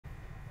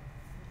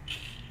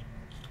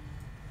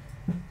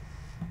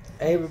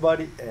Hey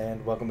everybody,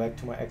 and welcome back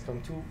to my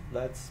XCOM 2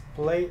 Let's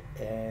Play.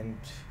 And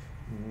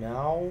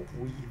now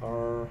we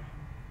are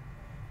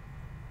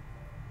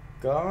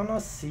gonna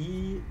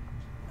see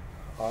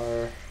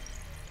our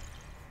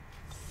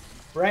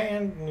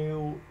brand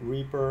new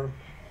Reaper,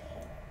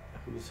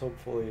 who's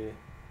hopefully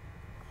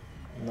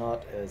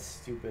not as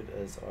stupid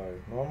as our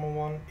normal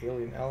one.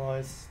 Alien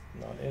allies,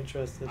 not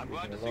interested. I'm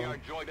glad to see our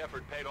joint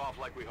effort paid off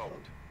like we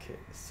hoped. Okay,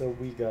 so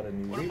we got a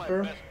new One Reaper.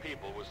 of my best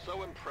people was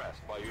so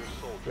impressed by your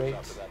soldiers Great.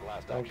 after that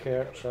last Don't action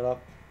care. together. Shut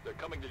up. They're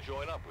coming to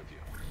join up with you.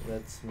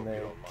 Let's Hope make.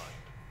 you don't mind.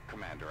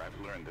 Commander, I've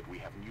learned that we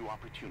have new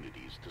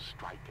opportunities to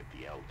strike at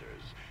the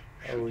Elders.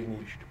 Oh, Should we you need.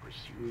 wish to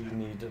pursue We them.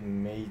 need a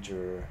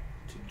major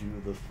to do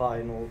the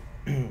final.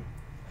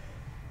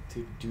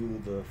 To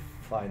do the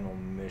final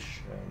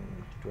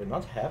mission. Do I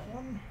not have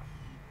one?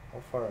 How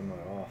far am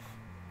I off?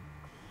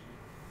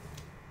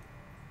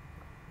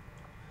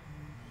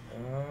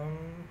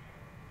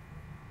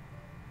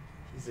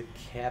 He's a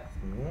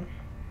captain.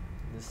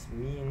 This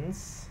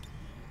means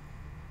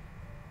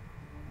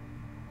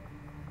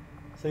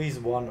so he's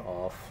one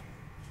off.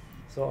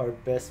 So our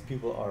best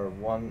people are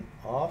one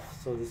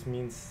off. So this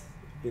means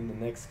in the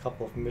next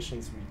couple of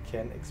missions we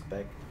can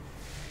expect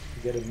to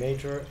get a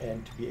major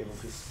and to be able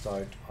to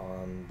start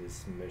on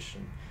this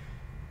mission.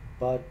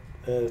 But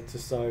to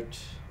start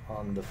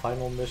on the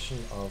final mission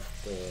of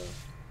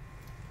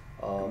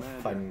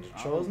finding the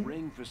chosen, our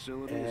ring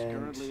facility is and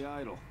currently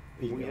idle.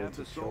 If being we able have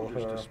to the kill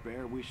soldiers her, to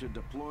spare, we should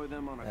deploy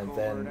them on a and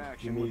covert then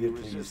action with the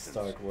immediately resistance.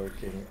 start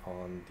working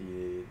on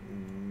the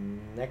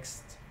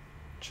next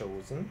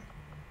chosen.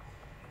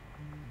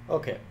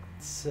 Okay,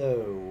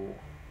 so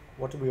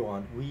what do we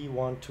want? We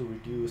want to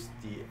reduce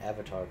the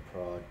avatar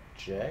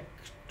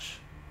project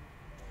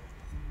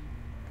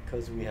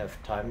because we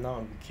have time now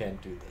and we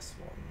can't do this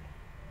one.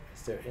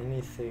 Is there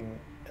anything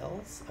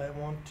else I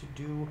want to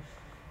do?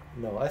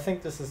 No, I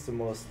think this is the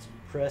most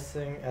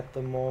pressing at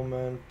the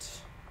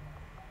moment.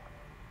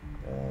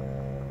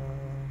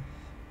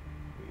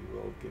 We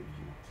will give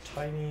you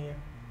tiny,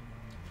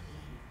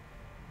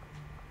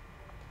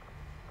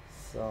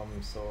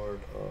 some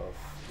sort of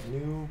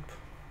noob.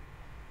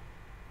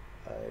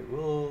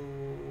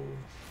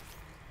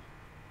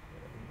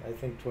 I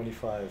think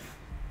 25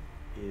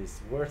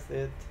 is worth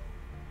it.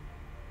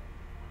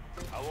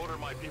 I'll order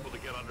my people to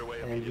get underway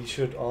And immediately. we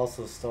should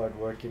also start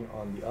working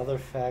on the other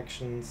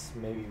factions.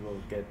 Maybe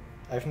we'll get...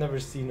 I've never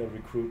seen a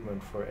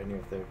recruitment for any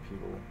of their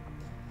people.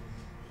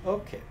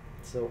 Okay,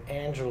 so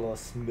Angela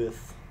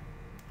Smith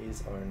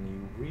is our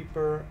new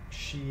Reaper.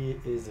 She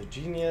is a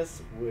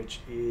genius,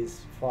 which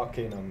is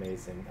fucking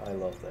amazing. I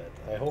love that.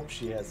 I hope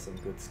she has some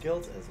good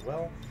skills as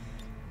well,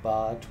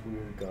 but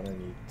we're gonna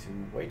need to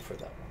wait for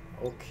that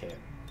one. Okay.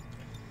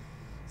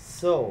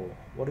 So,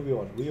 what do we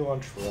want? We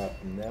want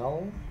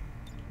shrapnel.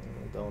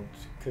 Don't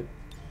cut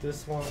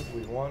this one.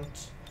 We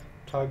want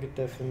target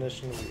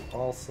definition. We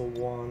also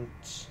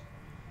want,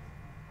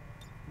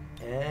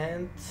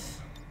 and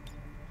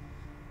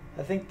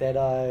I think that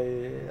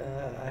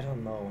I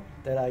don't know,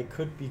 that I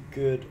could be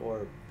good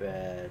or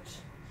bad.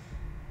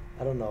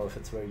 I don't know if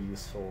it's very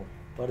useful,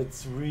 but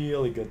it's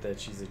really good that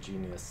she's a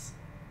genius.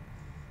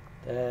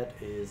 That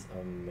is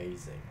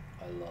amazing.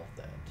 I love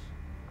that.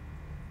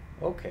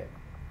 Okay.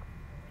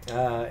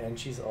 And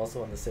she's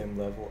also on the same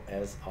level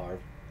as our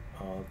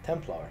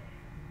Templar.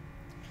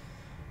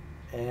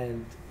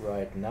 And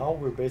right now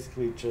we're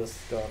basically just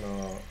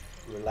gonna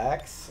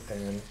relax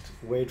and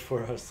wait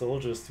for our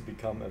soldiers to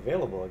become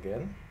available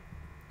again.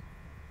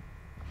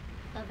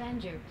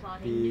 Avenger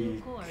plotting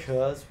new course.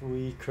 Because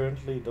we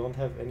currently don't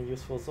have any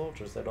useful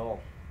soldiers at all.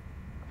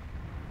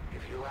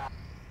 If you ask,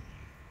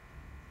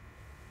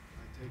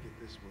 I take it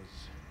this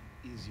was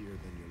easier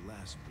than your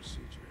last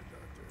procedure,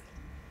 Doctor.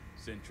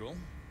 Central,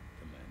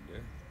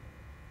 Commander.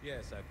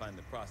 Yes, I find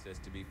the process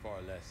to be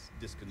far less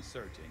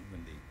disconcerting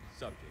when the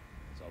subject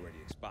has already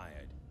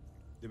expired.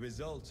 The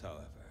results,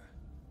 however,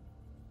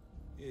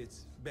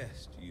 it's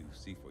best you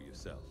see for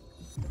yourself.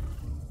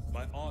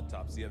 My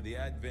autopsy of the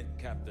Advent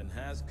captain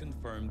has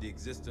confirmed the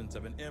existence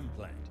of an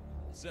implant,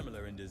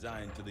 similar in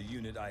design to the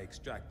unit I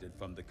extracted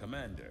from the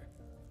commander.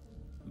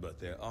 But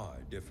there are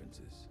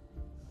differences.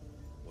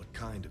 What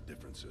kind of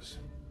differences?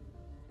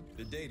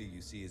 The data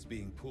you see is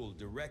being pulled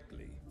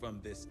directly from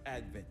this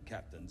Advent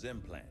captain's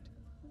implant.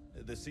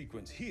 The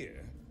sequence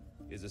here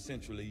is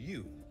essentially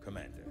you,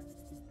 Commander.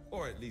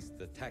 Or at least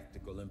the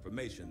tactical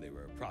information they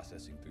were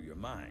processing through your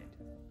mind.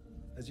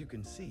 As you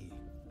can see,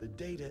 the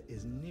data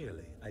is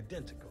nearly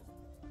identical.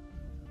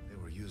 They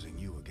were using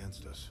you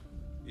against us.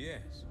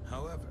 Yes,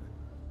 however,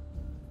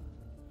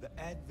 the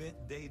Advent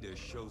data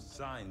shows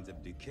signs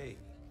of decay.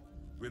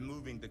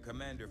 Removing the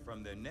commander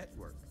from their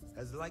network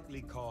has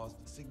likely caused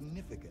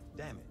significant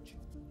damage.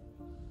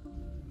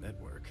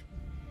 Network?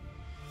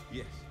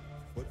 Yes,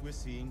 what we're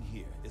seeing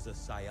here is a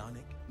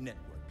psionic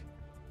network.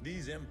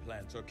 These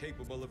implants are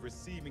capable of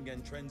receiving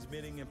and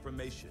transmitting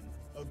information,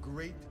 a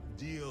great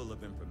deal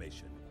of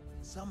information,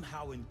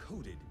 somehow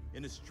encoded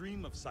in a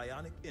stream of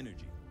psionic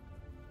energy.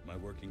 My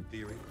working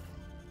theory?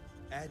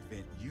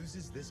 Advent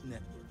uses this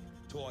network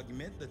to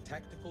augment the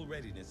tactical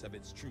readiness of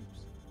its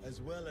troops, as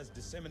well as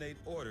disseminate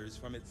orders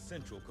from its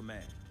central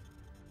command.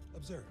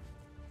 Observe.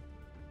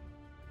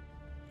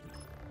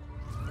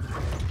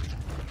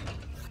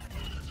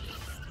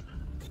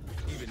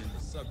 Even in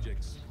the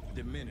subject's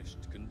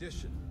diminished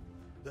condition,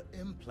 the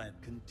implant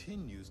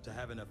continues to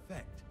have an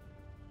effect.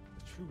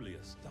 A truly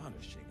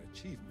astonishing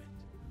achievement.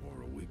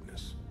 Or a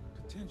weakness.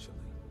 Potentially.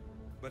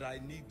 But I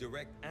need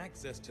direct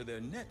access to their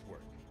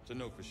network to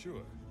know for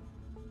sure.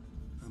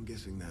 I'm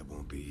guessing that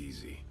won't be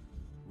easy.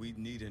 We'd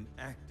need an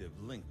active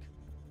link.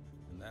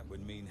 And that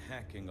would mean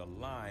hacking a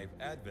live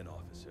admin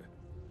officer.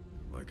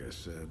 Like I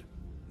said,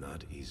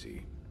 not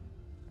easy.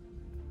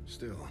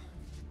 Still,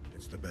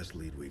 it's the best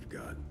lead we've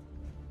got.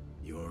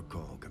 Your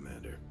call,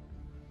 Commander.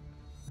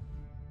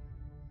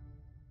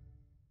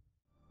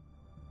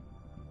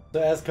 So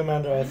as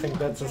commander, I think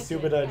that's a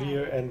stupid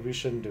idea and we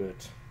shouldn't do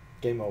it.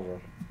 Game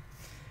over.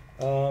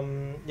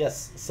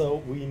 Yes, so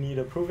we need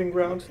a proving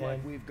ground. Looks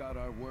like we've got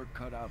our work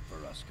cut out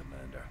for us,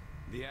 Commander.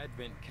 The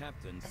Advent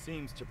captain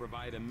seems to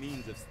provide a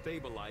means of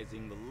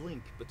stabilizing the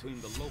link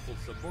between the local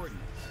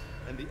subordinates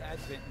and the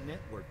Advent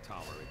network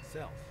tower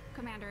itself.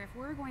 Commander, if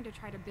we're going to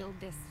try to build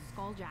this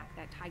skulljack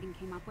that Tigan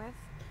came up with,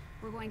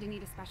 we're going to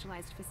need a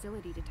specialized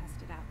facility to test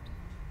it out.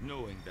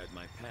 Knowing that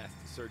my past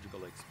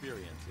surgical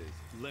experience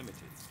is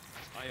limited,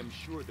 I am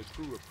sure the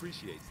crew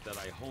appreciates that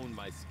I hone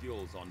my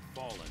skills on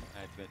fallen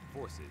Advent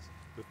forces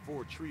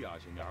before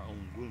triaging our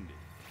own wounded.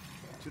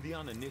 To the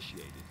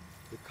uninitiated,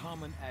 the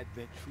common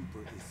Advent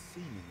trooper is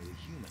seemingly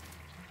human.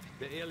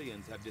 The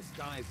aliens have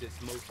disguised its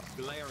most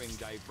glaring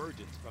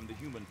divergence from the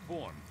human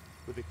form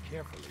with a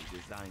carefully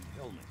designed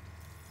helmet.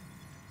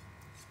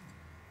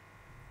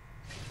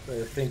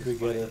 I think we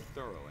get a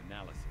thorough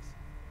analysis.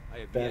 I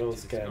have battle yet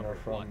to scanner discover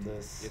from what,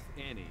 this, if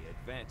any,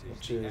 advantage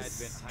which the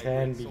is Advent can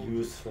hybrid be soldiers'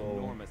 useful.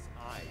 enormous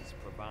eyes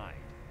provide.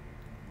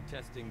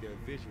 Testing their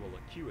visual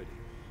acuity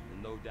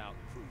will no doubt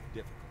prove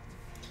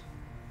difficult.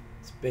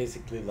 It's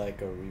basically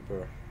like a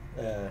Reaper.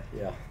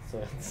 Yeah,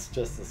 so it's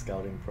just a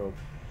scouting probe.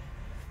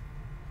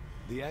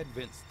 The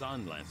Advent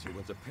Stun Lancer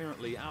was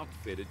apparently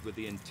outfitted with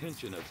the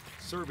intention of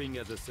serving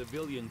as a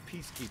civilian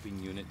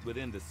peacekeeping unit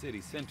within the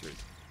city centers.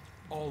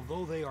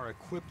 Although they are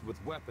equipped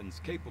with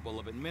weapons capable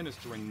of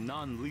administering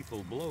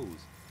non-lethal blows,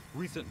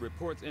 recent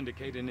reports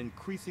indicate an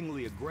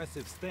increasingly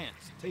aggressive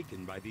stance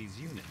taken by these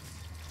units.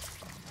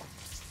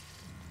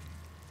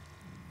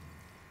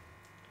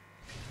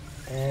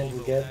 And we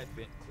Although get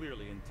Advent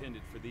clearly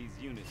intended for these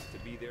units to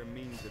be their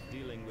means of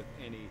dealing with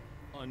any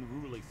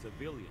unruly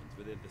civilians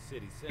within the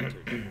city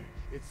centers,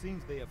 it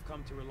seems they have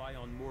come to rely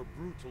on more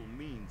brutal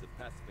means of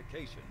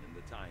pacification in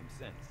the time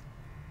since.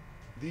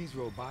 These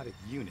robotic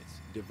units,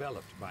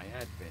 developed by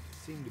Advent,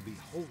 seem to be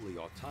wholly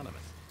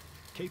autonomous,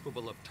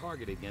 capable of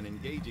targeting and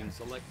engaging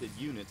selected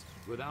units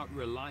without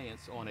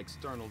reliance on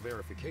external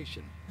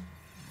verification.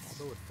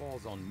 Although it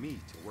falls on me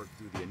to work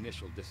through the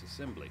initial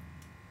disassembly,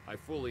 I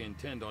fully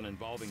intend on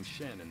involving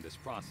Shen in this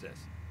process,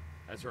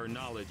 as her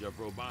knowledge of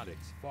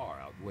robotics far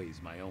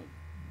outweighs my own.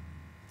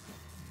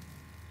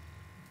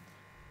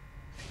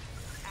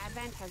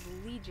 Advent has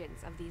legions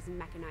of these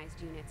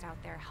mechanized units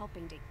out there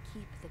helping to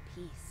keep the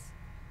peace.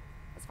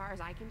 As far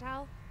as I can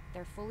tell,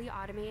 they're fully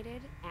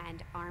automated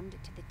and armed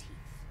to the teeth.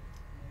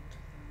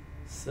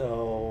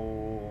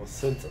 so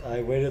since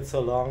I waited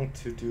so long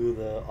to do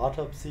the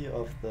autopsy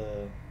of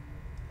the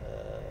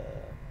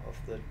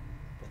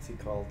what's he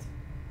called?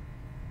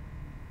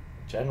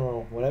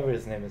 General, whatever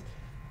his name is,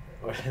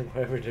 or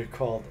whatever they're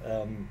called.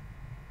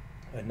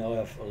 I now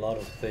have a lot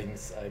of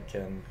things I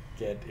can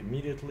get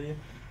immediately.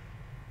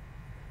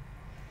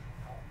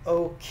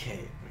 Okay,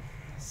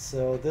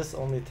 so this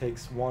only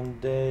takes one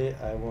day.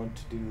 I want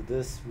to do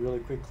this really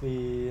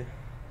quickly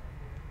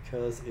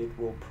because it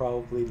will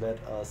probably let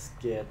us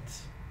get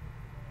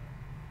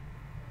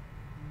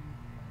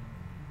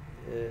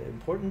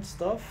important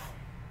stuff.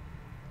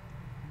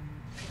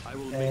 I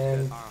will make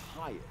And that our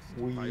highest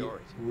we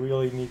priority.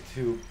 really need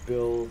to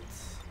build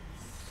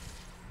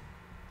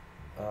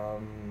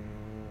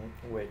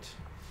wait,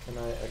 can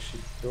I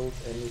actually build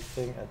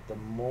anything at the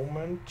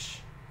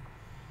moment?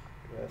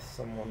 Do I have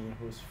someone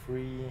who's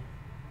free?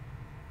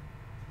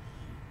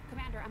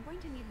 Commander, I'm going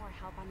to need more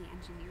help on the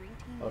engineering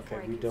team Okay,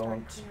 before I we can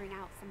don't. start clearing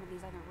out some of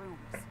these other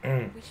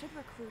rooms. We should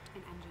recruit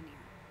an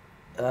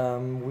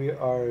engineer. We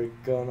are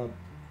gonna,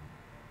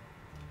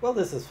 well,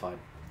 this is fine.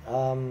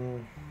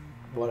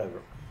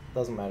 Whatever,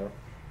 doesn't matter.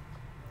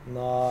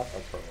 Not a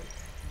problem.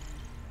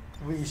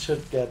 We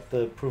should get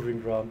the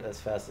proving ground as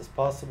fast as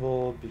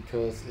possible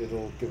because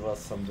it'll give us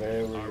some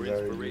very, Our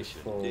very inspiration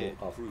useful did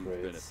prove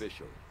upgrades.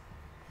 beneficial.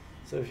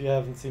 So if you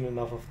haven't seen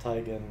enough of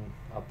Tigan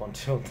up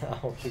until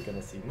now, you're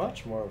gonna see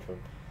much more of him.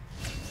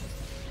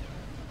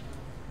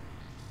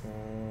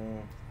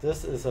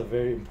 This is a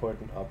very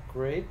important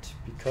upgrade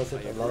because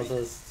it I allows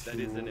agree. us That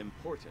is an to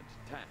important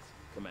task,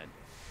 Commander.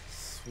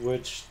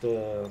 switch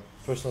the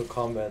personal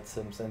combat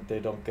sims and they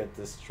don't get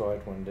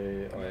destroyed when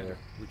they Commander, are...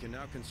 we can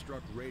now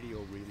construct radio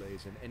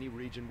relays in any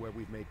region where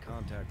we've made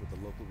contact with the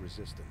local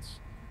resistance.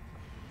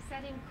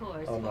 Setting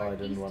course Oh, no, for I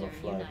didn't wanna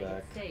Eastern fly United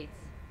back. States.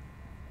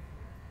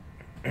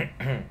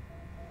 Okay,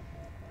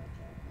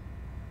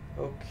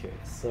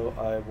 so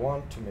I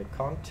want to make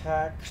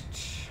contact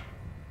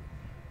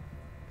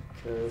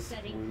because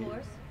Setting we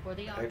course for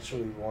the Arctic.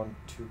 actually want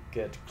to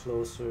get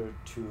closer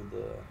to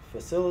the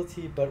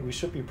facility, but we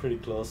should be pretty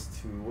close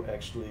to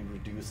actually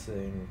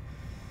reducing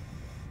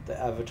the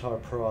avatar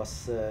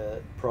progress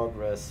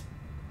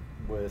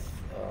with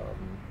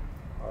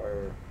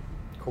our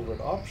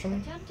covert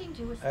option Attempting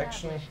to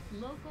action. establish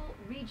local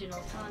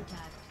regional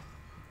contact.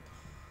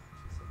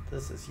 So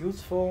this is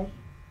useful.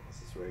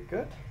 This is very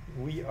good.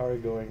 We are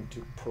going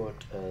to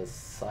put a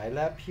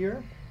Scilab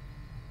here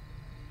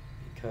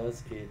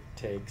because it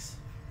takes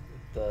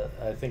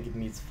I think it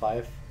needs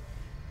 5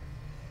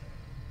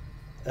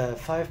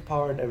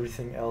 power, and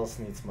everything else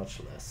needs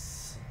much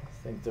less. I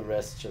think the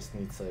rest just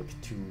needs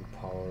like 2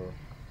 power.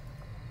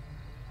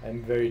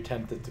 I'm very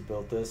tempted to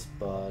build this,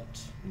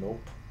 but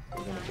nope.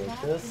 We're gonna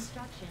build this.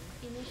 Construction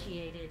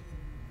initiated.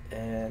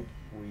 And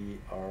we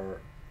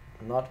are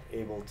not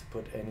able to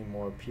put any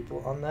more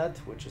people on that,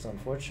 which is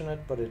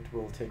unfortunate, but it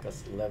will take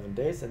us 11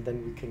 days, and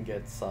then we can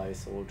get Psi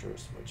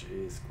soldiers, which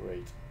is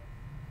great.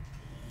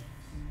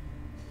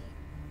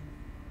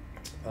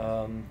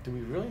 Do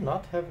we really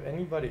not have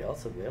anybody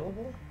else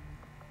available?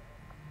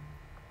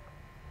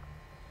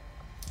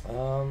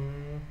 So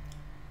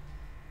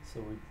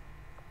we...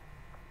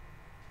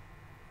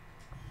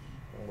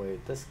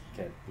 Wait, this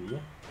can't be.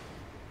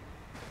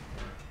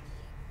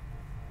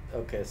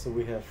 Okay, so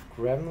we have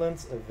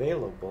gremlins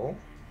available.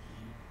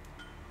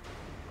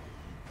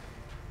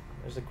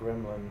 There's a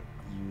gremlin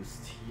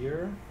used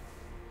here.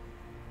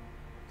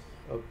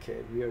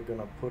 Okay, we are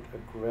gonna put a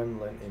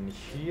gremlin in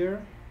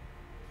here.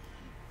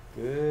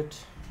 Good.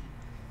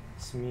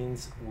 This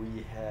means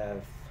we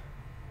have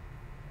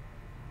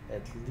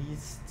at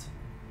least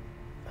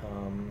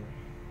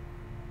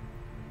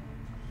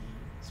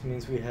this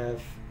means we have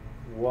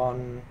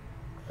 1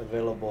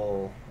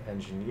 available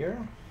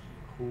engineer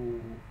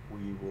who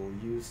we will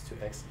use to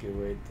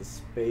excavate the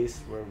space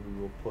where we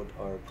will put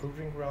our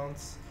proving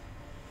grounds.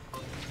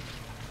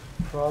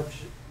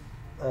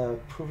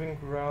 Proving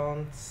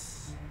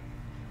grounds.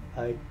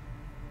 I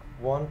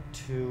want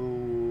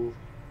to...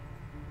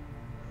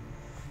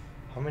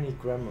 How many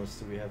gremlins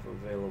do we have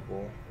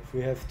available? If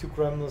we have 2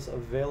 gremlins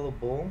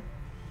available,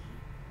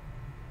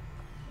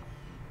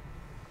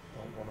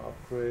 don't want to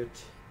upgrade.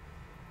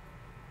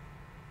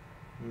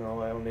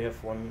 No, I only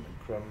have 1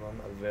 gremlin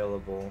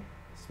available.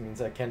 This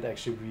means I can't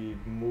actually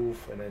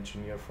remove an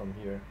engineer from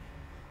here.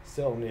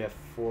 Still only have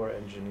 4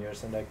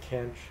 engineers, and I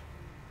can't...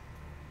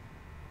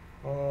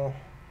 Oh,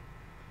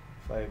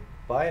 if I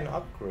buy an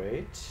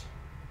upgrade,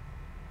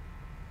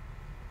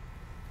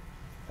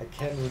 I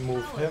can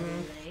remove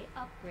him.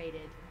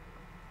 Upgraded.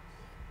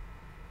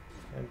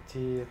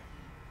 Empty.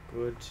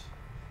 Good.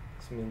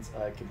 This means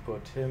I can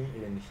put him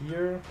in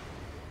here,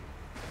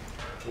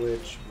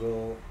 which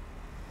will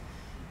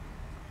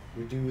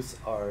reduce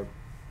our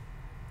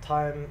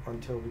time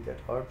until we get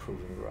our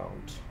proving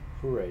ground.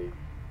 Hooray.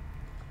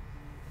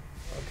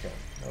 Okay,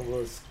 that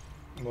was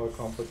more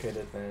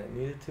complicated than it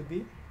needed to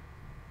be.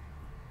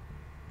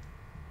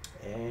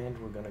 And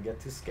we're gonna get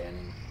to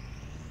scanning.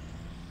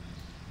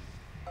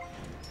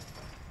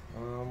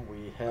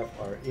 We have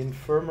our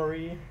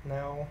infirmary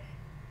now,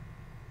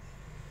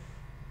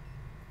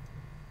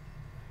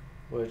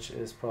 which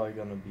is probably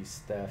gonna be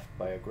staffed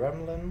by a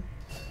gremlin.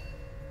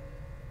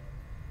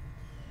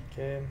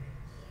 Okay.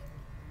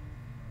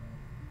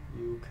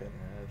 You can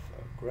have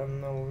a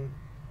gremlin.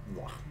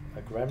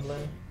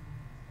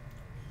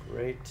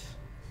 Great.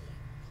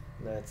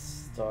 Let's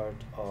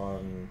start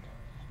on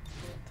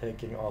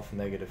taking off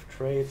negative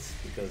traits,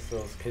 because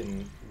those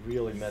can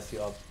really mess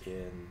you up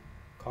in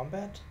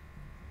combat.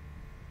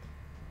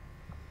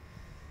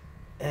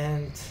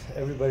 And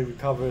everybody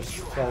recovers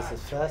twice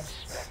as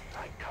fast.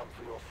 I come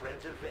for your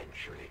friends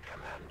eventually,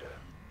 Commander.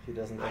 He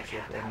doesn't actually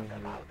have any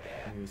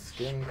new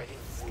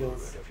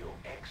skills. Of your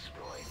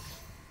exploits.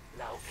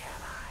 Now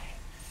can I?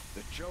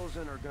 The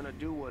Chosen are gonna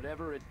do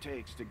whatever it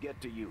takes to get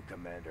to you,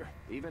 Commander.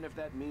 Even if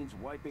that means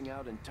wiping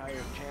out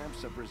entire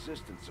camps of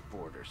Resistance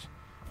supporters.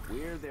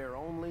 We're their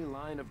only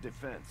line of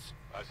defense.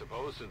 I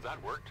suppose since that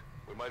worked,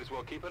 we might as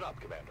well keep it up,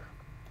 Commander.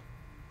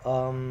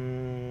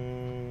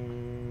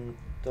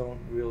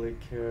 Don't really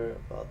care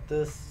about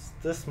this.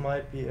 This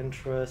might be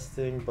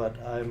interesting, but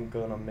I'm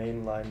gonna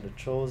mainline the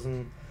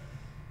Chosen.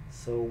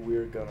 So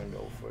we're gonna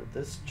go for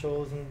this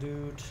Chosen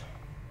dude.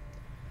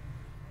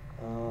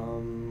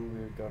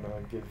 We're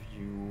gonna give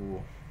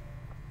you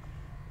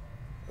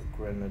a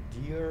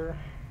Grenadier.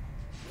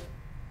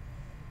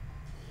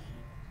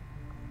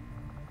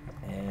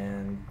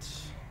 And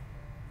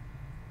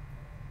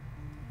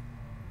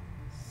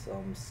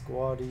some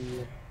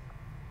squaddy.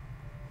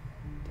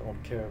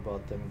 Don't care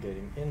about them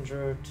getting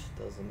injured,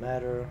 doesn't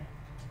matter.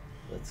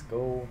 Let's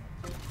go.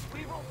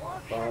 We will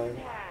work Bye. hand in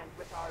hand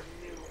with our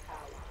new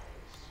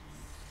allies.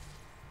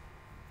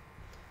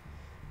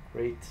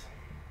 Great.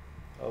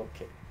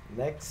 Okay.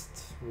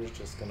 Next, we're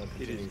just gonna It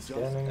continue is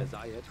scanning. just as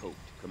I had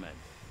hoped, Commander.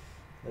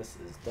 This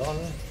is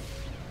done.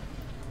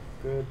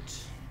 Good.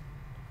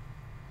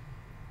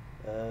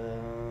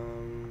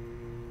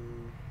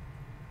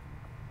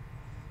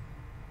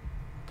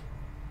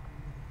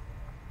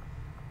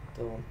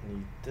 Don't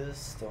need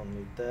this, don't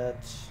need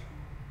that.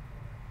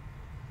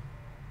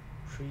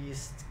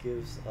 Priest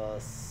gives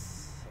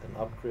us an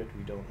upgrade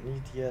we don't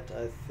need yet,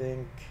 I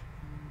think.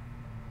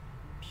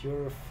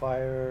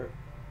 Purifier,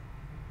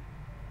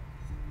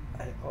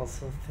 I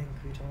also think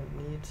we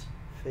don't need.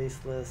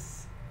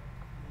 Faceless,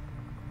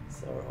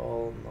 these are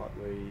all not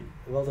very...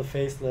 Well, the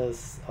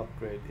Faceless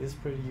upgrade is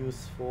pretty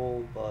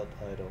useful, but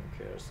I don't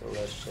care, so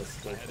let's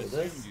just go for this.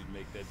 Assumed you'd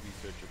make that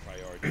research a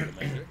priority,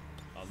 Commander.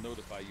 I'll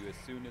notify you as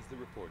soon as the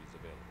report is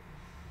available.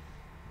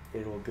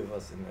 It will give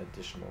us an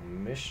additional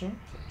mission,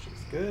 which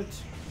is good.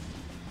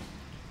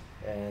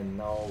 And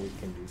now we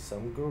can do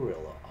some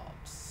guerrilla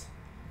ops.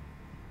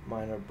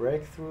 Minor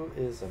breakthrough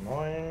is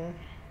annoying,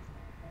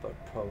 but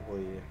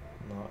probably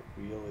not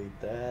really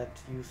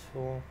that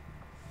useful.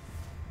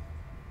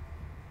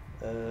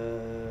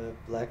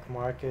 Black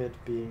market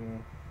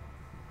being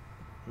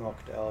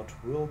knocked out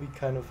will be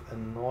kind of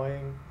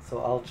annoying, so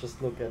I'll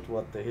just look at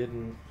what the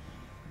hidden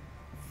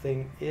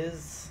thing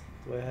is.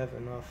 Do I have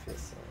enough?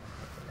 Yes,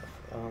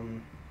 I have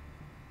enough.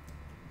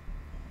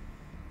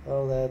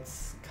 Oh,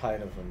 that's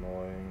kind of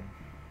annoying.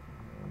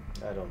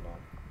 I don't know.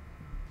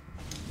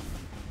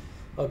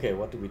 Okay,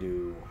 what do we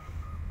do?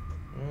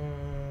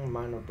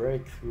 Minor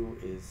breakthrough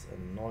is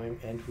annoying,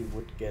 and we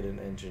would get an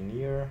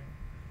engineer.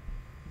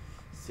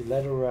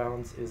 Stiletto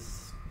rounds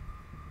is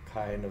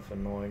kind of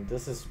annoying.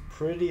 This is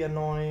pretty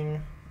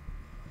annoying.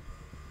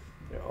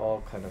 They're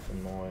all kind of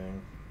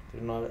annoying.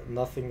 They're not.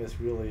 Nothing is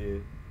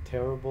really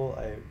terrible.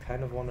 I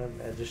kind of want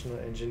an additional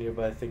engineer,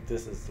 but I think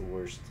this is the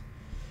worst.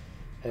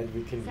 And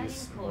we can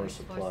use more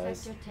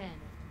supplies. Sector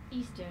 10,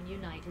 Eastern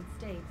United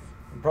States.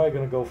 I'm probably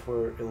gonna go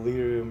for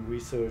Illyrium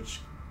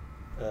research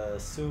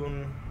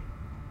soon,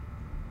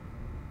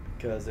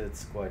 because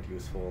it's quite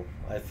useful.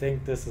 I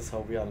think this is how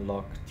we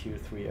unlock tier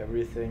 3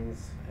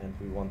 everythings, and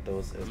we want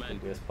those as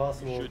quickly as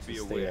possible to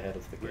stay ahead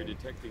of the game. We're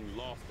detecting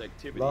lost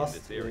activity Lost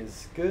in this area.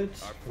 is good,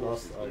 Our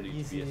lost forces will are need to be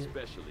easy,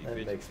 especially that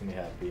vigilant. makes me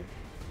happy.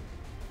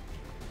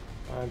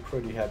 I'm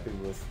pretty happy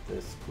with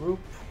this group,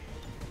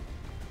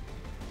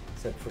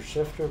 except for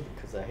Shifter,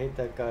 because I hate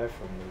that guy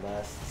from the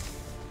last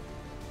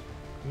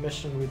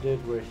mission we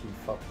did where he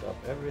fucked up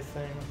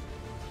everything.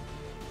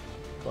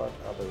 But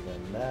other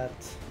than that,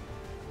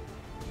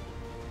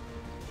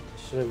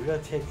 should I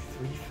really take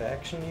 3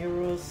 faction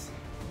heroes?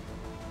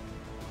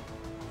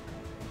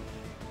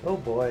 Oh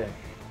boy.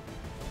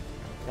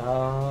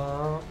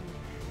 I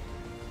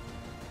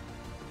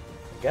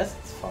guess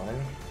it's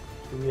fine.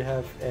 Do we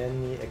have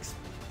any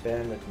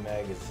expanded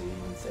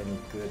magazines? Any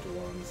good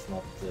ones?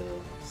 Not the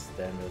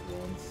standard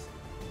ones.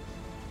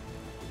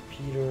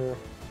 Peter.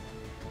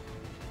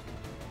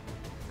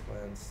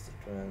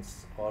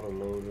 Advanced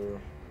autoloader.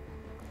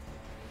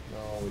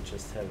 No, we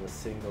just have a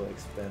single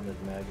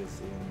expanded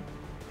magazine.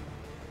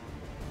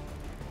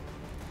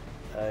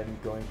 I'm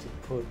going to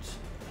put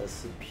a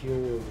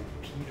superior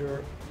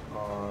repeater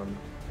on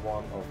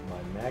one of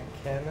my mag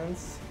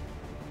cannons.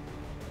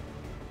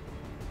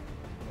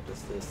 What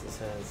is this? This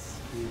has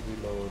 3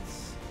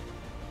 reloads.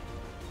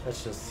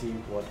 Let's just see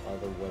what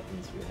other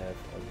weapons we have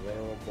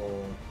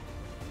available.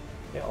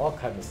 They all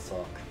kind of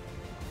suck.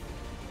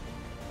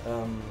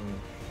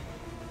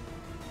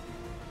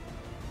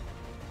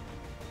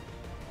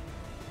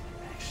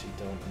 Actually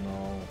don't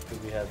know. Do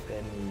we have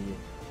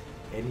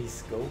any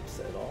scopes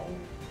at all?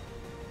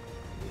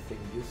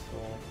 Anything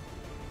useful?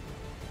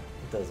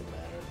 It doesn't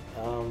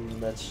matter.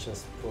 Let's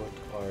just put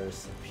our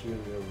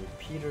superior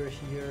repeater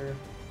here.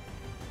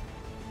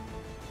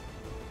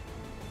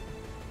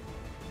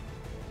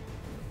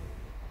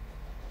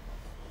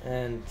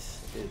 And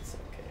it's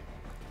okay.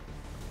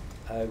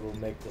 I will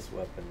make this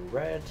weapon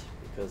red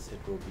because it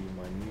will be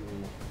my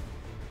new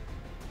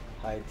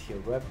high tier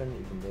weapon,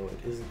 even though it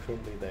isn't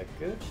currently that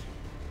good.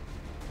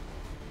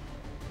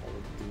 I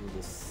will do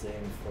the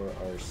same for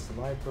our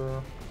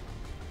sniper.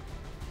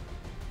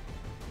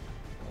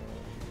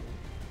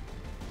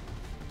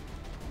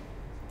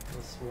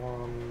 This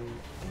one,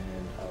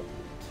 and I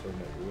will turn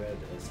it red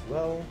as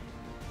well.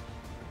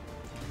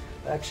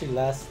 Actually,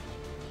 last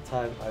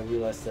time I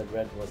realized that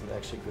red wasn't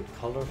actually a good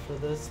color for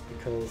this,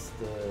 because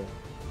the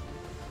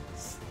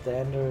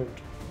standard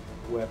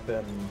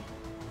weapon...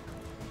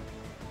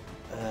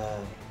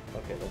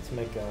 okay, let's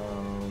make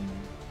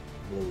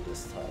blue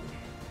this time.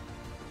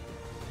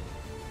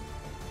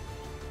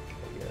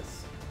 I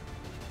guess.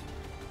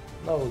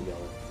 No,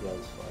 yellow.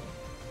 Yellow's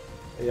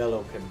fine.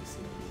 Yellow can be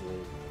seen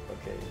easily.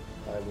 Okay,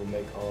 I will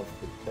make all of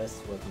the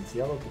best weapons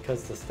yellow,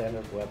 because the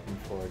standard weapon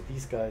for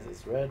these guys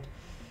is red.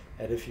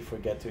 And if you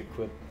forget to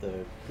equip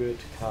the good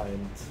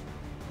kind,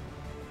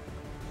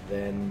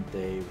 then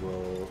you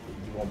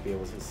won't be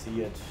able to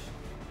see it,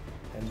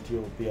 and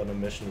you'll be on a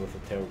mission with a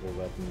terrible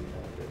weapon,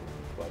 and it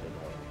will be quite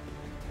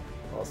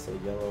annoying. Also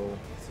yellow,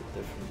 it's a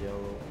different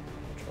yellow.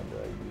 Which one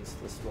did I use?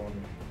 This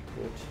one.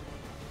 Good.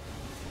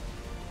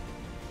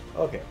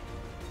 Okay,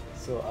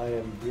 so I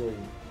am really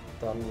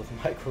done with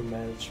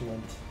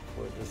micromanagement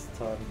for this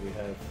time. We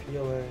have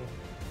healing,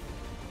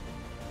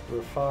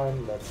 we're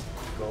fine. Let's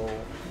go.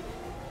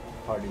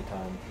 Party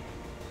time.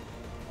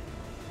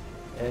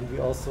 And we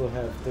also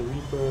have the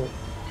Reaper,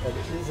 and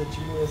it is a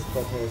genius,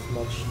 but has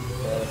much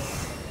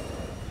less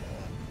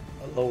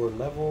a lower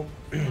level,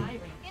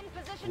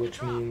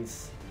 which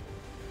means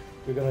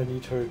we're gonna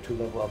need her to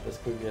level up as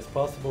quickly as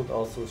possible. And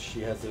also,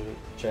 she has a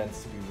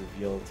chance to be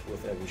revealed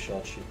with every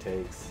shot she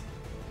takes,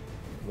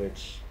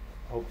 which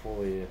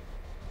hopefully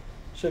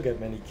she'll get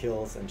many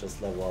kills and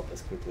just level up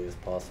as quickly as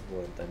possible,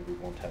 and then we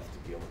won't have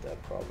to deal with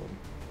that problem.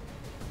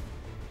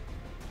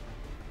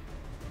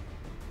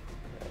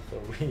 Yeah,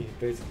 so we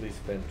basically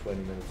spent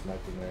 20 minutes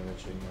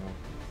micromanaging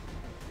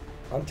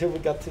now until we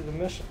got to the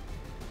mission,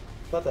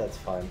 but that's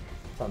fine.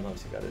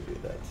 Sometimes you gotta do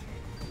that.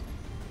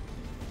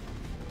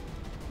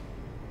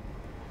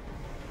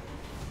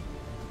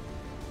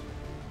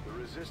 The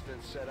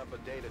Resistance set up a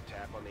data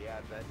tap on the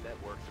Advent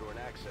network through an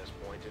access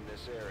point in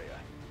this area.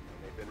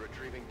 They've been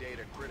retrieving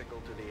data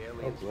critical to the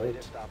aliens'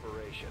 latest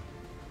operation.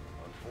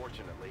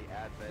 Unfortunately,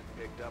 Advent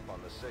picked up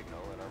on the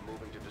signal and are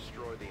moving to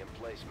destroy the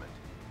emplacement.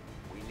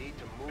 We need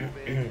to move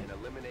in and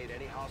eliminate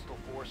any hostile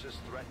forces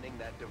threatening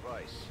that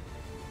device.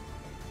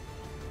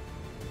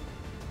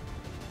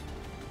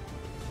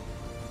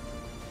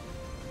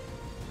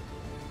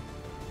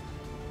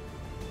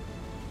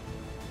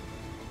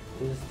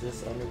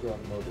 This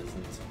underground mode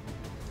isn't.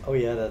 Oh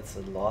yeah, that's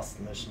a lost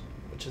mission,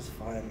 which is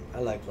fine. I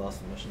like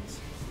lost missions.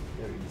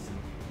 They're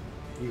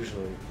easy,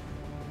 usually.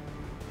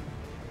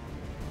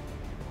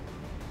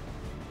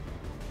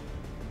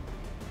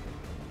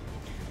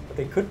 But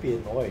they could be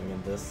annoying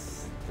in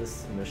this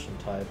mission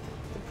type.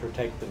 The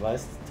protect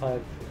device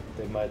type,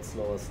 they might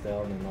slow us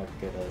down and not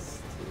get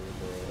us to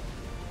the...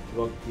 We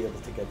won't be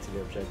able to get to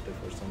the objective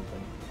or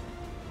something.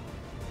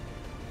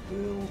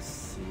 We'll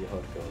see how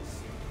it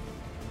goes.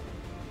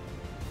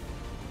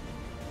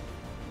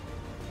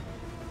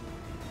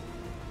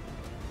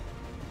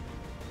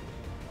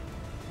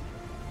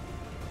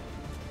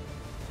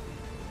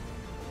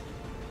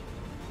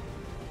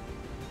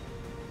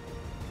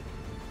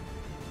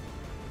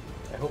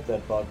 I hope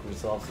that bug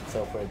resolves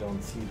itself where I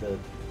don't see the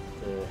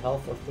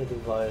health of the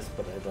device,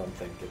 but I don't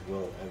think it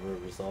will ever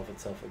resolve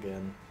itself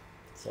again.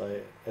 So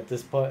at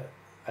this point,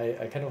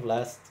 I kind of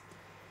last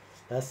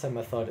time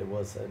I thought it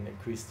was an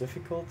increased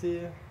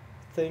difficulty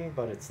thing,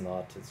 but it's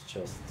not. It's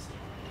just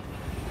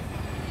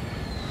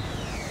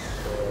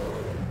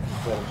an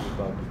incredibly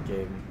buggy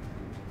game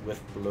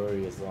with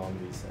blurry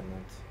zombies in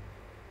it.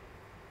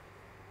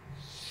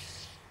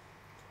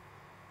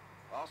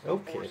 Hostile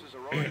forces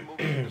are already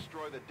moving to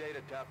destroy the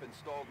data tap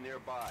installed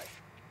nearby.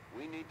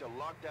 We need to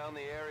lock down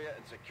the area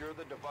and secure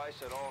the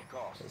device at all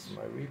costs. That's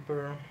my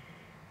Reaper.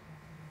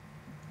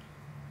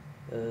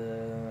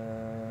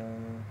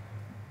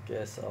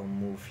 Guess I'll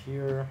move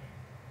here.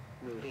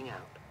 Moving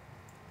out.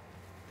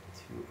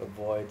 To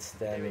avoid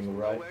standing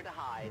right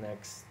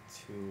next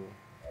to...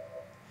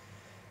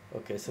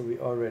 Okay, so we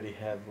already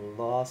have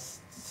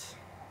lost.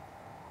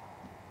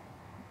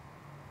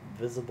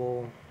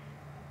 Visible.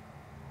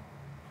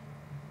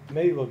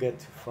 Maybe we'll get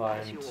to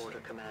find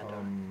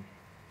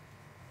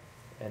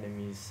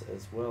enemies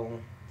as well,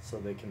 so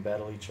they can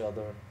battle each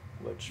other,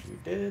 which we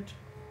did.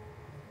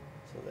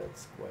 So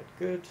that's quite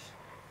good.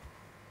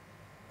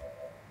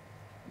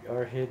 We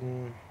are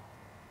hidden.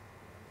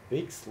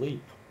 Big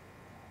Sleep.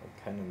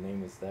 What kind of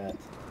name is that?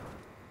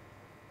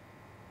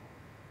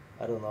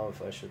 I don't know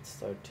if I should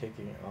start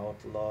taking out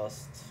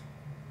Lost.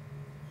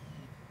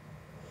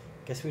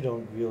 Guess we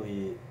don't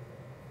really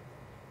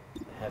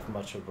have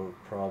much of a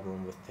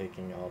problem with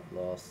taking out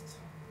Lost.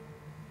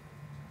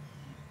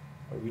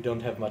 Or we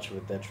don't have much of a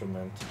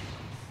detriment.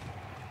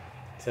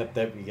 Except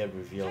that we get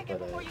revealed,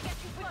 but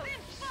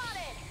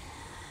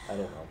I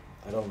don't know.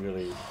 I don't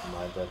really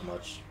mind that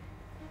much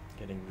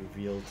getting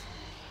revealed.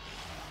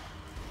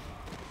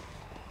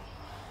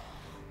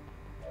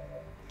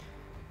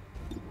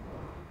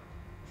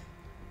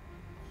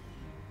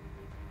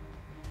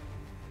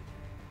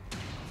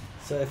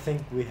 So I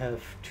think we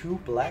have two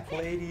black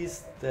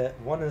ladies, that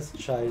one is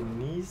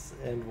Chinese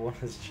and one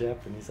is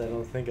Japanese. I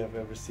don't think I've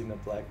ever seen a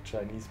black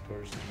Chinese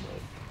person,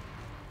 but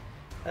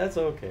that's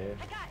okay.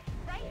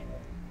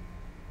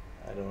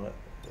 I don't know.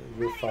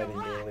 We're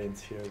fighting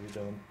aliens here, we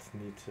don't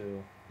need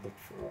to look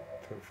for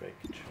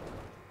perfect.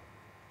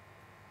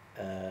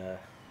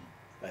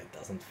 It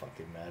doesn't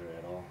fucking matter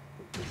at all.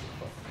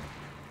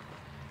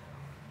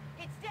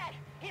 It's dead.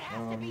 It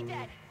has to be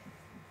dead.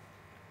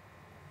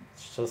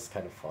 It's just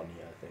kind of funny,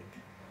 I think,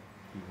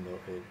 even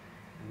though it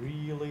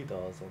really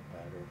doesn't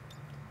matter.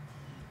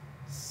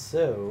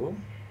 So,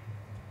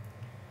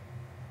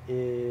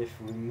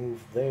 if we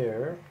move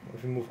there,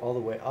 if we move all the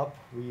way up,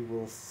 we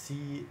will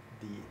see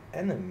the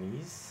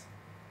enemies,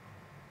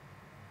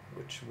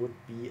 which would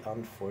be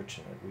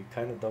unfortunate. We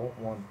kind of don't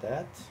want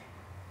that,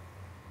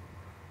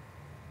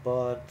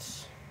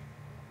 but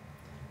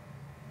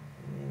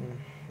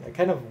I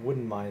kind of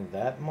wouldn't mind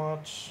that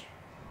much.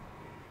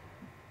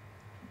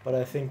 But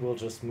I think we'll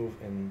just move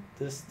in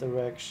this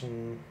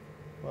direction.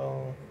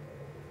 Well,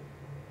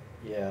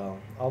 yeah,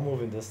 I'll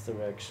move in this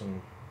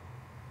direction.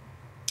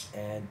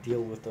 and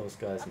deal with those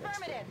guys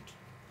next round.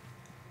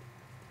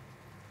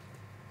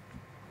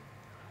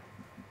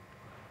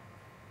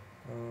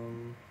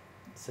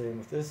 Same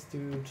with this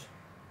dude.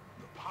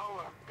 The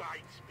power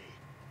guides me.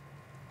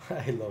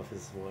 I love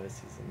his voice,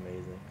 he's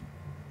amazing.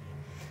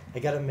 I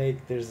gotta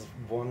make, there's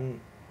one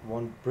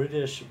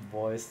British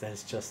voice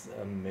that's just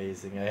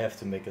amazing. I have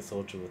to make a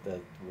soldier with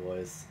that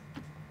voice.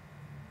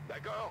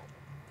 Let go.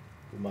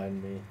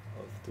 Remind me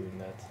of doing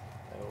that,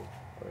 I hope.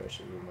 Or I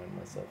should remind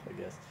myself, I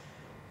guess.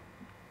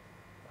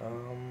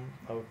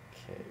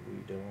 Okay,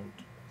 we don't...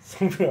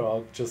 So we're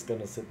all just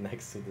gonna sit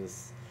next to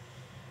this...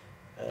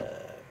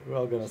 we're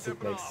all gonna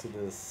sit next to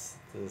this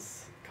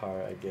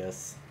car, I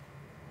guess.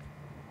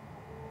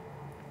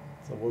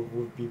 So what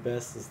would be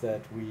best is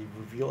that we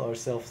reveal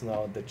ourselves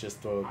now and then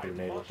just throw a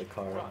grenade at the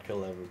car and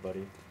kill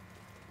everybody.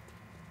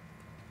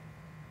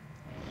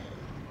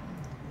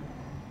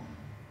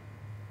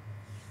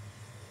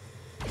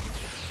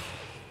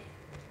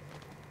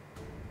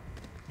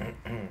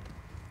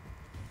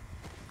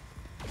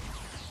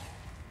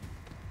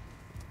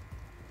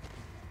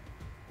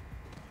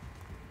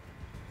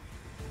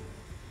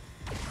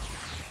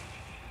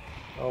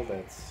 Oh,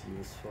 that's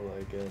useful,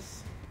 I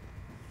guess.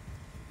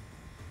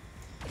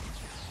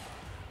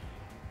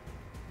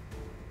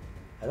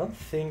 I don't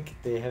think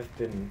they have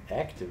been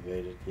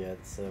activated yet,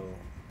 so...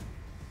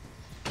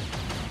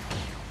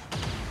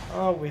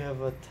 Oh, we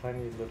have a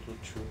tiny little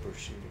trooper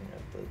shooting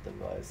at the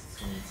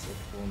device.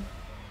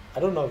 I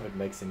don't know if it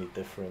makes any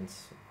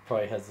difference.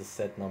 Probably has a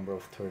set number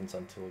of turns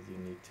until you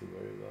need to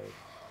worry about it.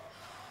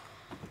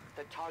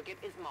 The target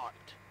is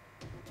marked.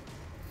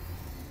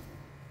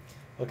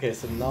 Okay,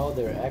 so now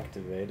they're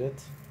activated.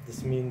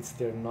 This means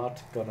they're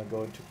not gonna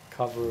go into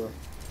cover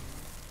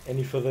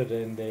any further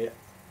than they...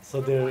 So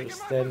they're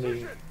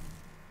standing...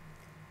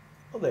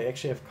 Oh, they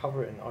actually have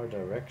cover in our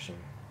direction.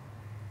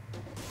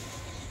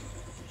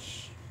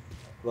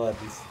 Well,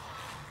 at least...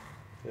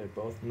 They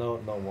both... No,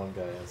 one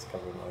guy has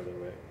cover in our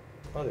direction.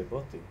 Oh, they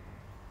both do.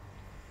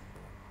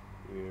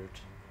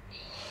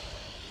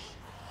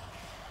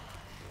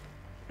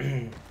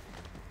 Weird.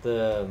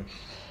 The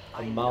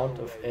amount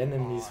of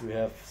enemies we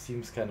have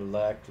seems kind of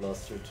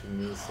lackluster to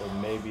me, so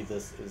maybe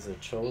this is a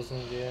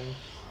chosen game.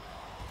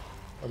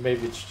 Or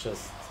maybe it's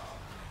just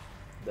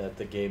that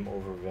the game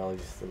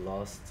overvalues the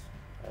Lost.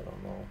 I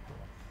don't know.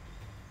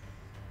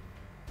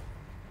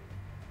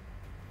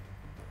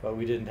 But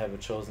we didn't have a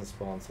chosen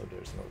spawn, so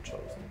there's no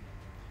chosen.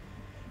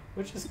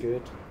 Which is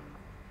good.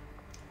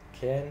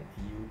 Can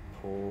you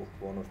pull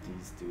one of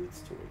these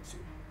dudes towards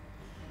you?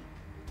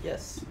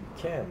 Yes, you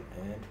can,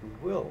 and we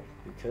will,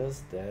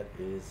 because that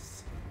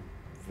is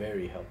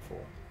very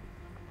helpful.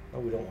 No,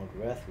 we don't want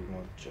wrath, we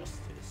want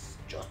justice.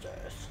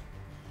 Justice!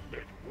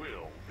 It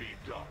will be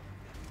done.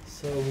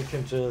 So we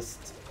can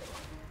just...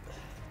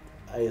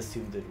 I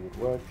assumed it would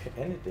work,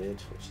 and it did,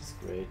 which is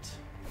great.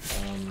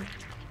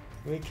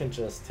 We can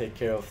just take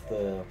care of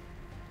the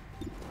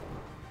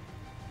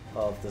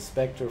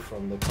Spectre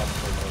from the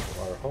comfort of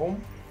our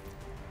home.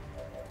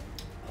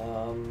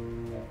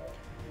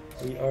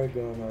 We are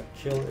gonna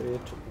kill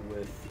it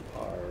with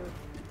our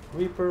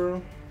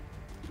Reaper,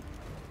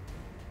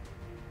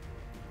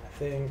 I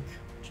think,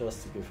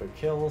 just to give her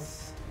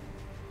kills.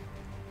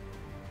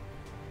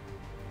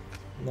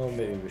 No,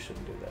 maybe we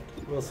shouldn't do that.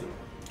 We'll see.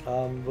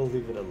 We'll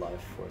leave it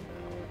alive for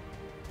now.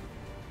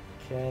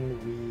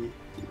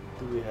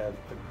 Do we have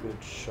a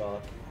good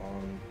shot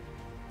on...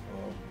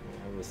 Oh,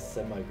 we have a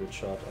semi-good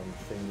shot on the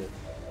thing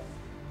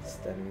that's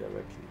standing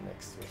directly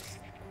next to us.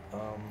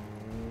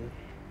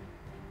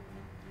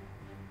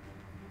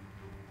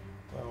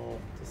 Well,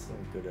 this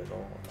isn't good at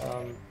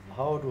all.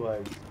 How do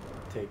I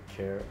take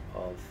care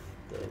of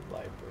the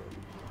Viper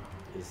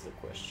is the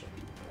question.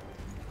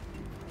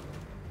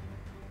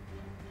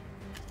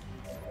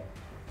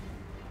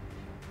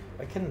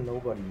 Why can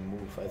nobody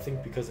move? I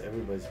think because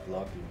everybody's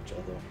blocking each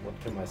other. What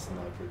can my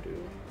sniper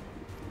do?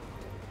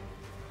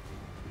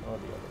 Oh, the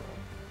other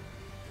one.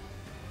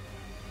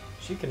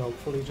 She can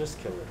hopefully just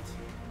kill it,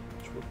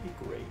 which would be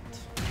great.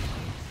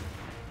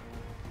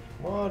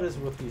 What is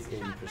with these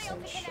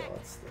 80%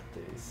 shots that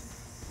they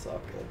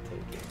suck at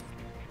taking?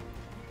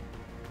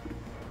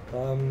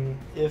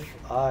 If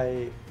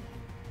I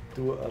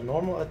do a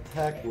normal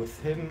attack with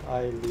him,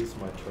 I lose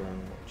my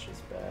turn, which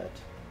is bad.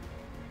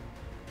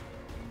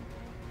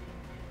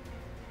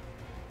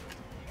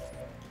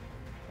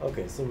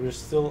 Okay, so we're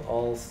still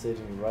all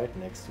sitting right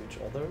next to each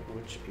other,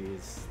 which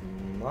is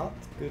not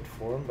good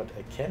form, but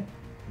I can't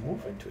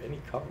move into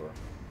any cover.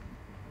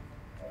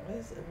 Why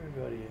is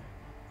everybody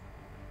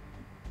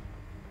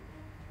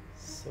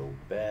so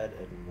bad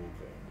at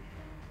moving?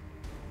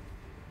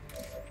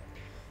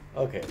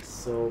 Okay,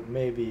 so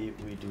maybe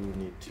we do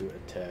need to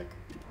attack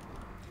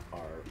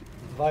our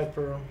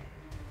Viper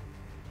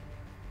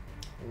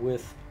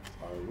with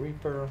our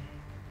Reaper.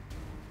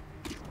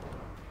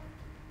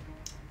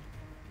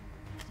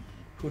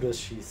 Who does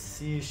she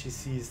see? She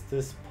sees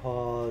this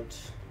pod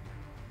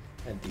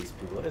and these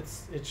people.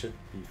 It should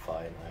be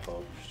fine, I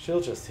hope.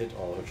 She'll just hit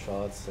all her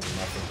shots and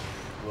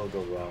nothing will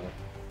go wrong.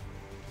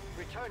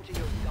 Return to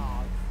your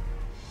gods.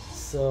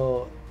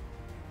 So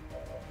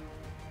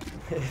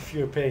if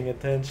you're paying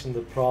attention,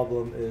 the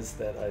problem is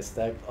that I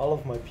stacked all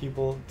of my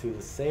people to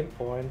the same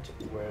point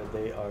where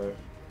they are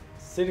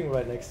sitting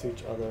right next to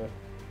each other,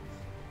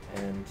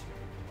 and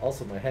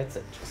also my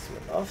headset just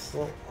went off,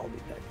 so I'll be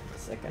back in a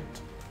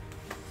second.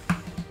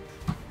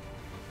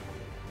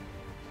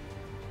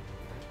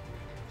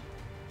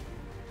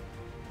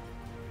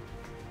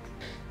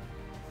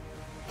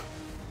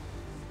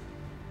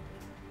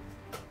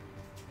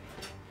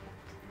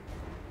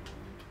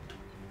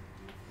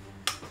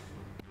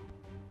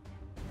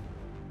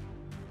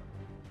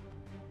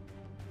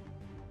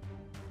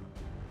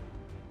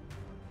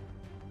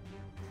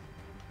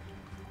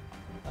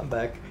 I'm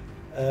back,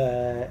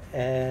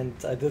 and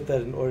I did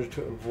that in order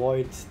to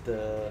avoid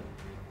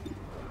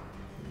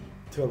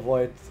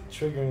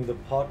triggering the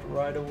pod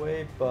right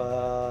away,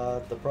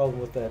 but the problem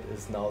with that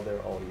is now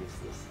they're all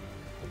useless,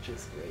 which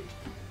is great.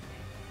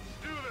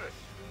 Do this.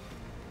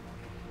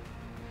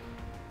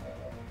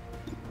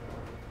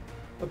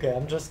 Okay,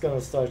 I'm just gonna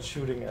start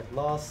shooting at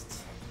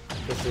Lost,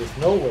 because there's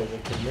no way they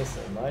can miss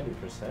a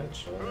 90%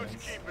 chance. Who's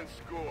keeping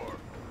score?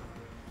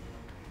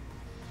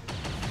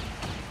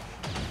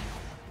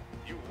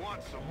 You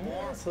want some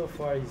more? Yeah, so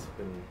far he's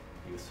been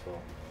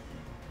useful.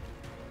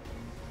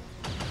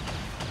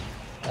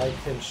 I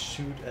can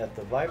shoot at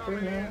the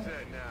Viper now,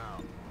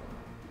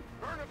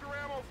 Burn up your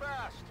ammo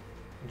fast.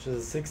 which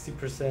is a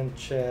 60%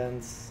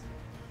 chance,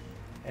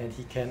 and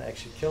he can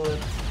actually kill it,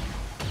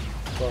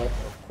 but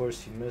of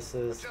course he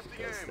misses,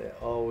 because they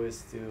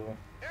always do.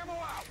 Ammo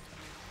out.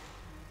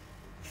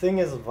 Thing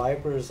is,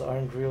 Vipers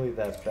aren't really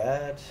that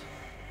bad.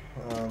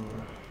 I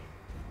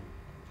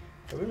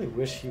really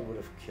wish he would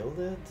have killed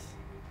it,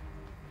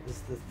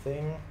 is the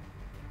thing.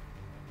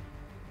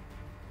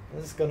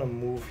 I'm just gonna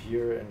move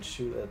here and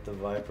shoot at the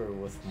Viper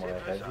with my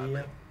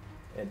heavy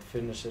and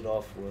finish it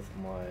off with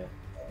my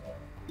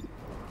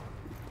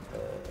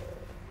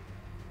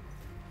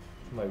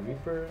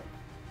Reaper,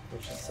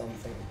 which is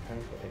something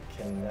apparently I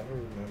can never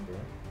remember.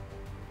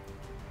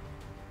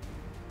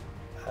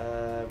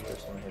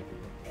 Where's my heavy?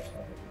 Where's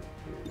my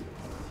heavy?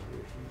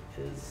 Here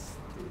he is.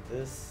 Do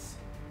this.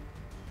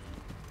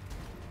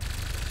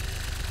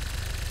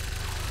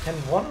 Can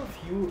one of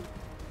you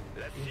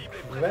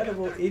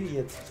incredible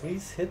idiots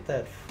please hit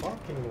that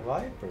fucking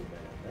Viper, man?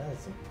 That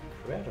is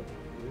incredible,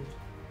 dude.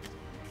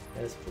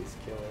 Yes, please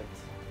kill it.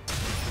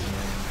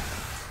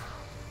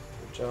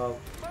 Good job.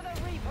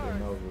 We're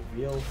now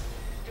revealed.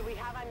 Do we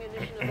have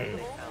ammunition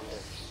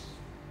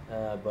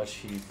available? But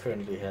she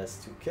currently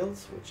has 2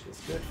 kills, which is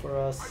good for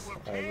us.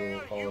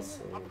 I will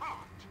also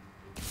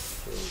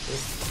kill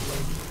this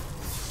one,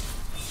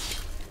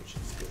 which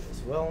is good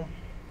as well.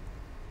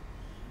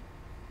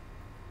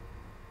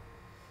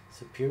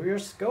 Superior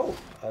scope.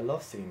 I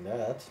love seeing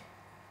that.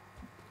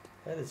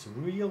 That is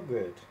real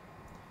good.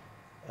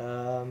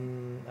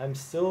 I'm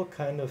still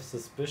kind of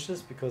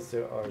suspicious because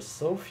there are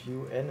so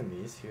few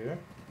enemies here,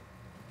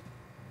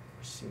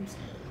 which seems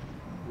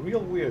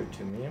real weird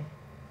to me.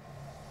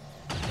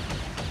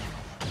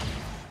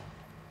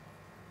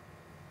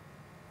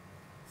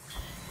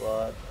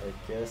 But I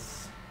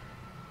guess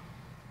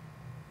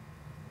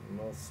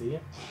we'll see.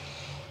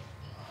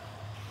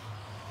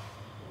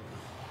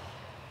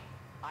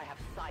 I have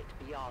sight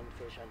beyond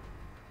vision.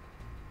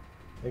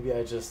 Maybe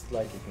I just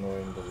like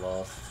ignoring the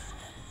Lost.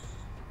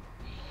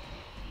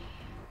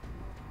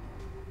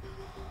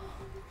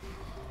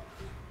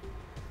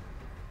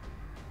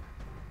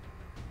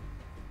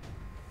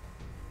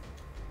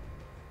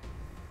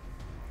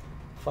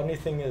 Funny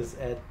thing is,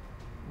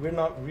 we're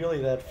not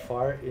really that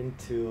far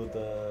into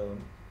the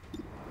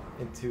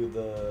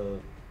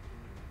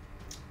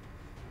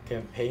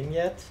campaign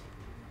yet,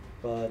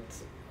 but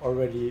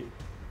already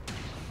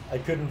I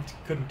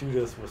couldn't do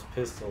this with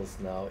pistols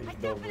now, even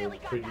though we're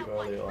pretty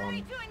early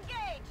on.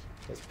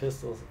 Because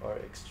pistols are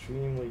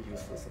extremely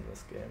useless in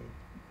this game.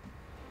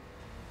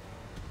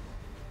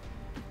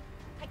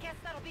 I guess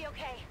that'll be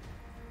okay.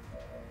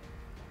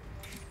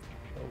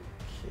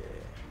 Okay.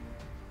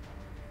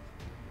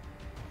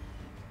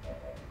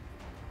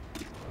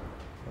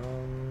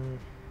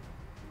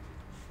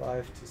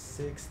 5 to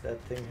 6.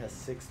 That thing has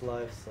 6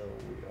 lives, so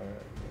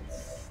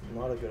it's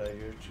not a good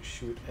idea to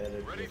shoot at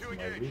it with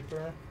my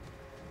Reaper.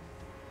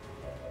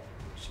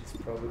 She's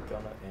probably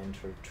gonna end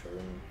her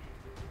turn.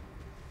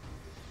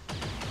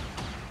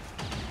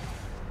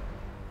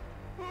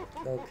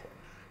 Okay.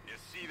 You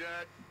see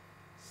that?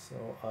 So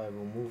I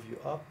will move you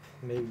up,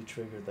 maybe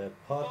trigger that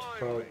pot,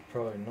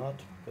 probably not,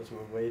 because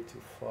we're way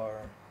too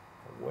far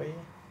away.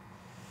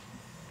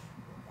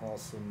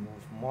 Also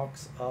move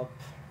Mox up.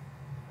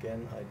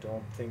 Again, I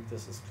don't think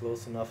this is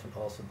close enough, and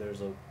also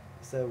there's a...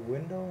 Is that a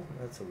window?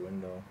 That's a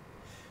window.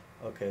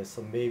 Okay,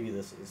 so maybe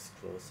this is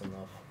close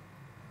enough.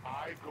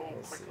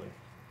 We'll see.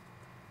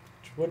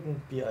 Which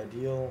wouldn't be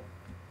ideal,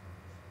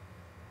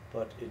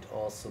 but it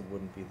also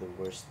wouldn't be the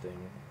worst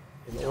thing.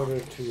 In order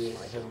to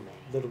have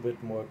a little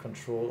bit more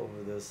control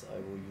over this, I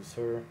will use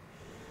her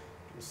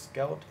to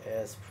scout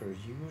as per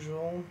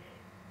usual.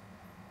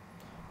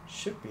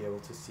 should be able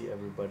to see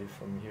everybody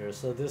from here.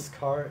 So this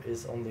car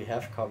is only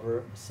half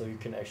cover, so you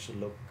can actually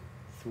look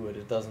through it.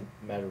 It doesn't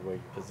matter where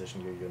you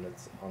position your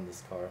units on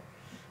this car.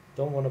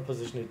 Don't want to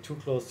position it too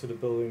close to the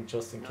building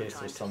just in case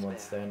there's someone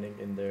standing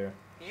in there.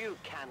 You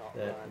cannot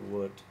That run.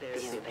 would The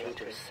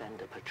invaders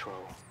send a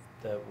patrol.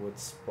 that would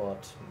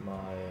spot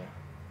my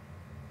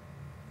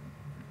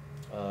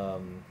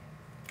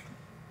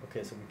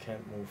okay, so we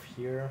can't move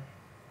here.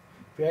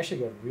 We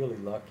actually got really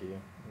lucky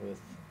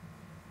with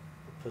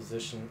the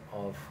position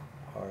of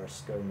our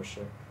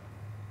skirmisher.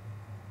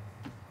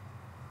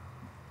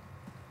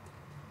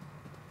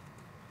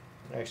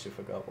 I actually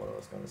forgot what I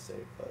was gonna say,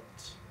 but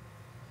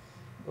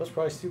it was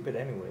probably stupid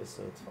anyway,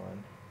 so it's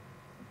fine.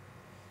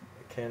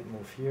 I can't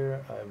move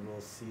here. I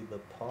will see the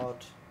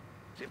pod.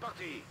 C'est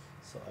parti.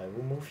 So I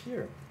will move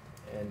here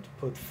and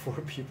put 4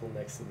 people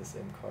next to the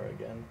same car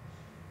again.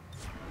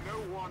 No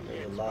one The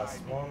gets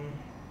last by me. one.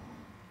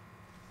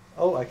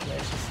 Oh, I can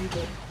actually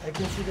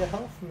see the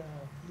health now.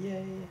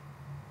 Yay!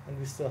 And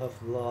we still have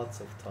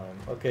lots of time.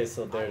 Okay,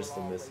 so there's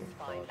the missing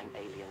part. An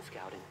alien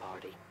scouting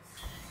party.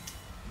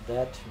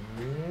 That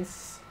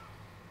means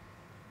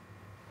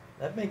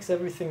that makes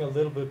everything a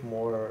little bit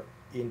more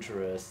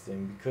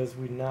interesting because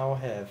we now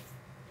have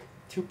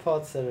 2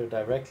 pods that are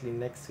directly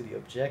next to the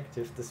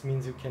objective. This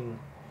means you can.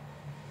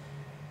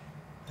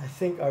 I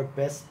think our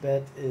best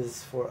bet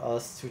is for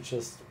us to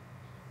just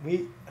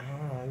we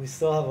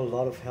still have a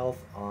lot of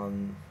health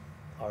on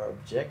our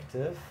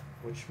objective,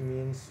 which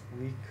means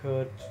we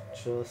could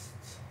just,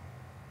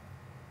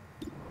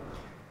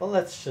 well,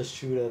 let's just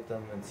shoot at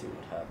them and see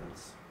what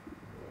happens.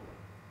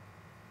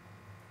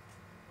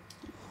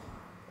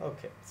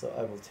 Okay, so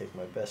I will take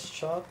my best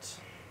shot.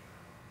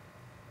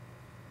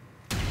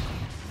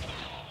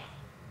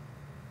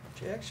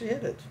 She actually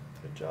hit it.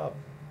 Good job.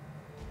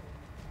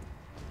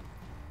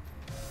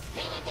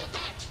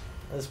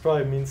 This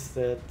probably means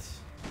that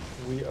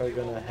we are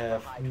gonna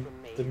have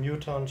the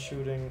muton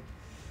shooting.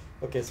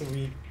 Okay, so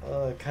we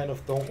kind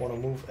of don't want to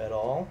move at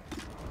all,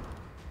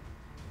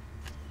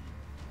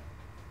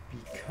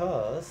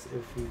 because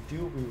if we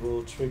do, we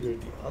will trigger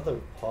the other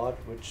pod,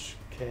 which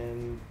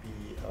can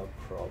be a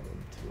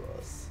problem to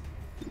us.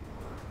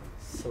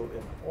 So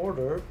in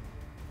order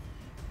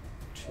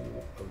to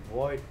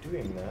avoid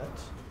doing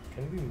that,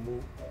 can we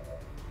move?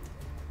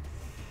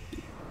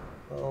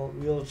 Well,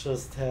 we'll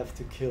just have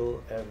to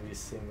kill every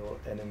single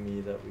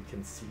enemy that we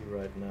can see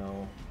right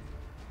now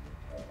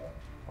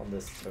on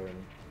this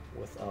turn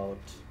without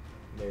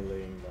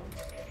meleeing them.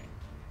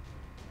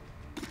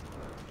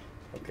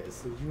 Okay,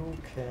 so you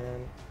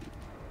can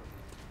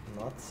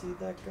not see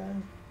that guy?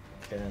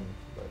 You can,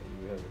 but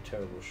you have a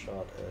terrible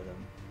shot at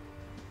him.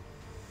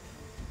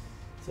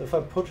 So if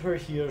I put her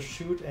here,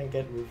 shoot and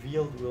get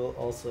revealed, we'll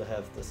also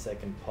have the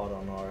second pot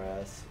on our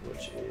ass,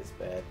 which is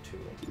bad too.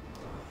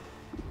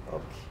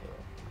 Okay,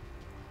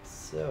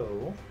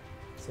 so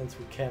since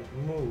we can't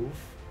move,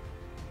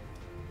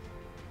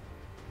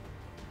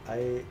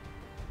 I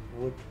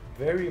would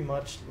very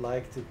much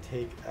like to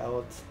take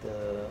out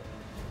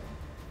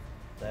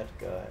that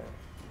guy.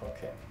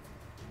 Okay,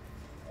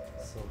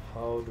 so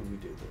how do we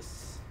do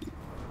this?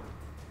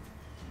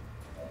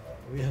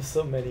 We have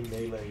so many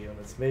melee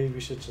units. Maybe we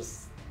should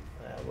just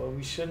well,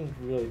 we shouldn't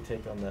really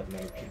take on that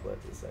many people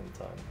at the same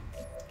time.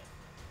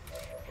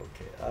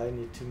 Okay, I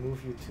need to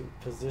move you to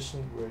a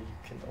position where you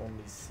can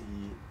only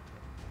see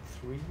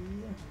 3.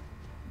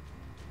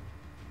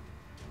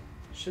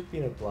 Should be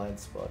in a blind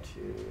spot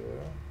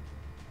here,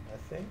 I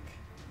think.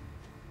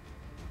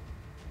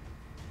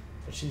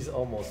 But she's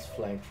almost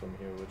flanked from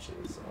here, which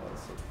is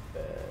also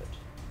bad.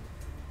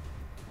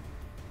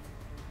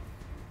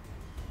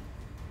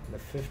 And a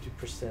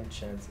 50%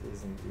 chance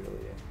isn't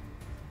really.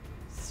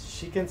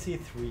 She can see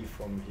 3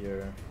 from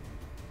here.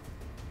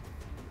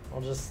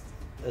 I'll just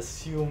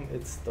assume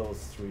it's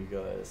those 3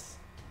 guys.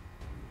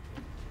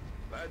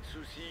 Pas de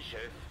souci,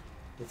 chef.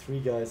 The 3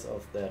 guys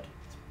of that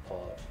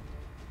pod.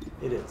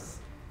 It is.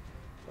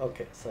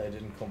 Okay, so I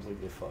didn't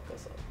completely fuck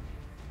us up.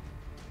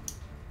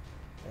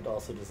 And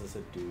also this is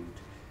a dude.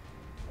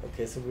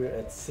 Okay, so we're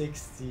at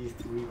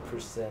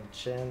 63%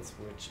 chance,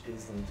 which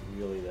isn't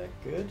really that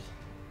good.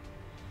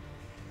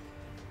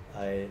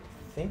 I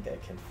think I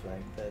can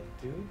flank that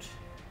dude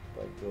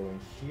by going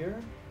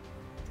here.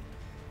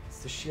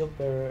 It's the shield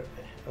bearer.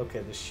 Okay,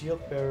 the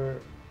shield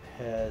bearer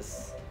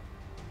has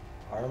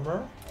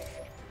armor,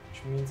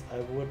 which means I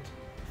would,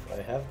 if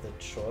I have the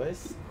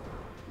choice,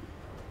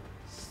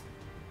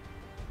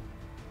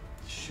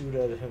 shoot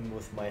at him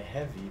with my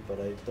heavy, but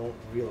I don't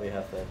really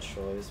have that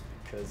choice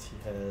because he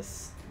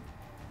has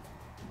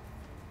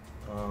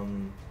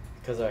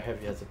because our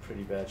heavy has a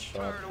pretty bad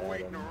shot at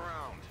him.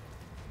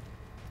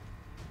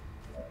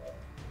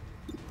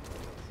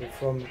 So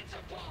from,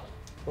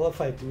 well, if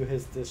I do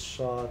this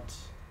shot,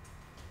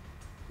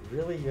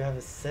 really you have a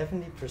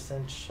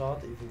 70%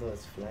 shot even though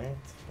it's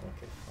flanked?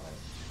 Okay, fine.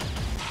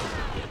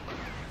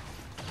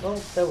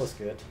 Well, that was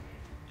good.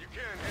 You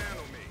can't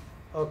handle me.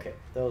 Okay,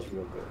 that was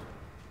real good.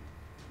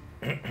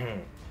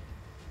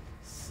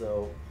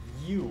 So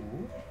you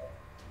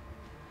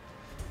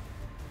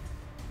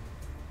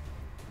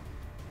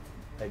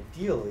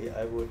ideally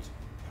I would...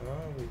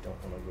 we don't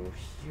want to go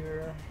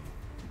here.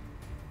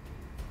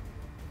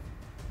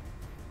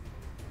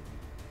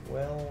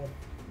 Well...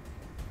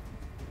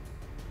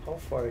 How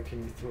far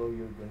can you throw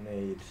your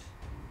grenade?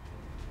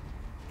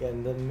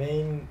 Again, the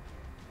main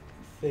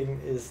thing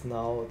is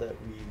now that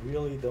we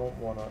really don't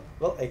want to...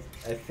 Well, I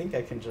think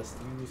I can just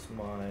use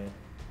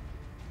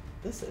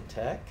this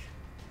attack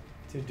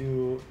to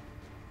do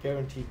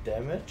guaranteed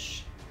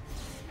damage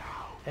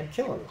and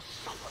kill him.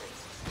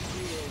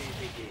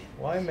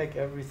 Why make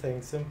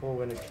everything simple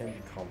when it can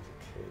be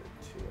complicated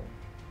too?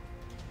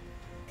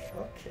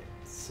 Okay,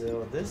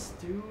 so this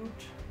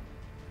dude...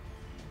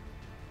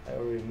 I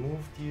already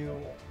moved you.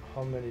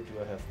 How many do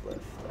I have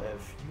left? I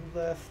have you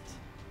left.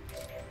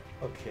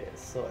 Okay,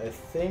 so I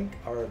think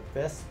our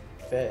best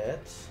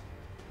bet,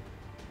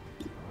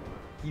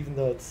 even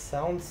though it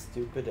sounds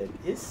stupid, it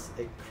is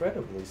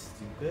incredibly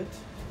stupid,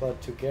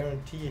 but to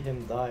guarantee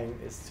him dying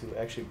is to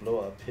actually blow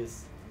up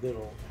his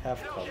little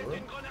half cover,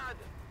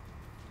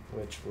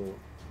 which will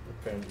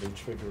apparently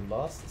trigger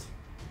Lost.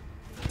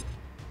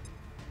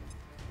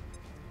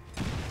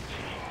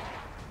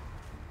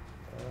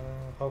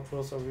 How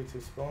close are we to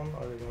spawn?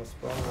 Are they gonna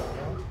spawn right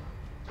now?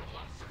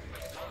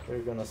 They're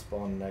gonna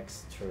spawn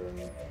next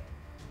turn.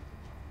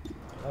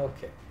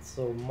 Okay,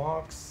 so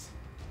Mox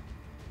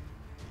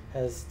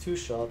has 2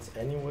 shots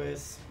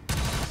anyways, so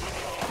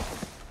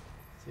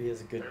he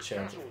has a good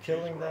chance of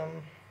killing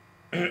them.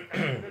 I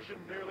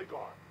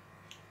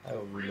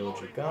will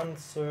reload your gun,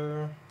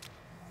 sir.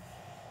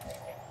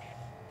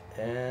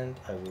 And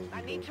I will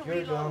reload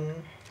your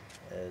gun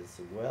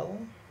as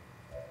well.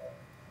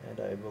 And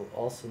I will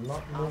also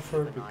not move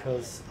her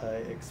because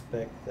I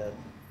expect that...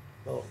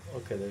 Oh,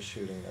 okay, they're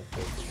shooting at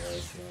both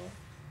guys now.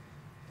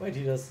 Wait,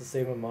 he does the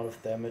same amount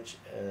of damage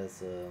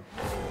as a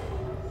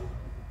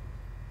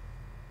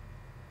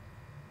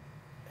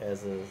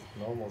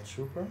normal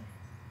trooper.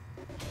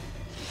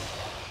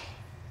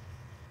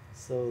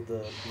 So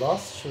the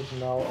Lost should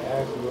now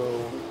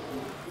aggro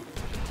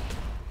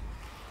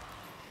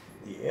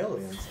the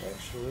aliens,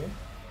 actually.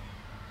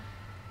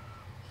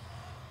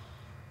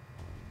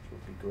 Which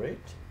would be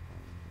great.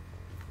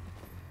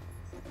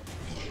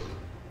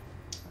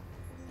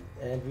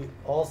 And we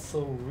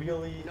also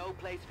really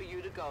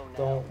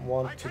don't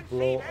want to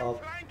blow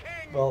up...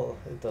 Well,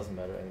 it doesn't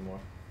matter anymore.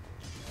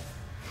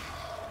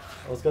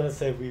 I was gonna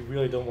say we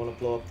really don't want to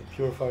blow up the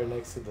purifier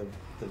next to the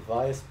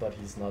device, but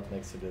he's not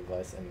next to the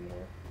device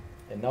anymore.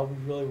 And now we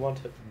really want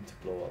him to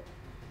blow up.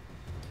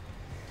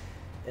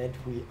 And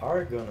we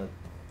are gonna...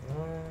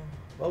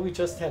 well, we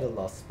just had a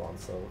Lost spawn,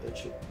 so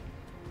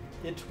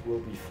it will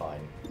be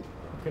fine. Who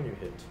can you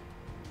hit?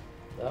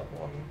 That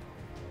one.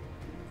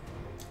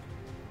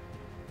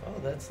 Oh,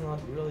 that's not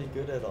really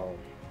good at all.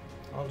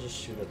 I'll just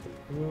shoot at the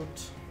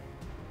brute,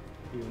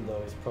 even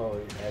though he's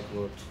probably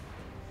aggroed.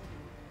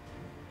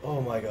 Oh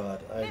my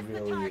god, I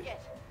really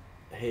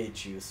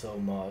hate you so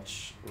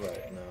much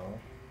right now.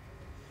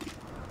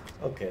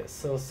 Okay,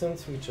 so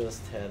since we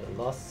just had a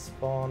Lost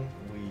spawn,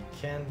 we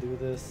can do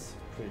this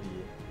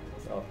pretty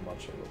without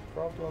much of a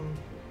problem.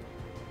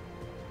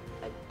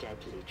 A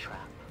deadly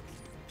trap.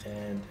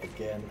 And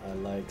again, I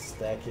like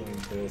stacking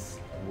this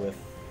with...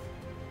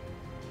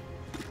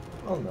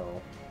 Oh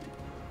no,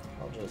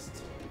 I'll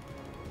just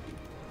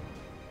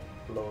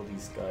blow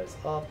these guys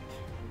up.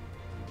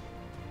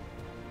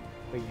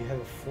 But you have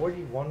a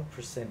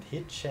 41%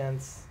 hit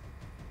chance.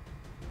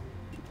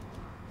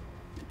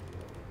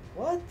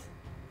 What?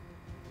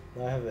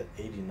 Now I have an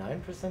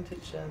 89%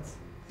 hit chance?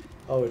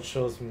 Oh, it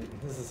shows me,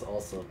 this is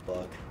also a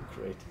bug,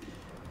 great.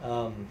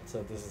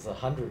 So this is a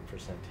 100%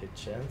 hit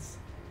chance.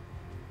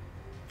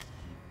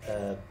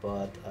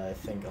 But I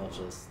think I'll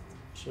just,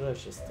 should I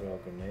just throw a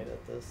grenade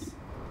at this?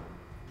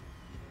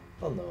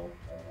 Oh no,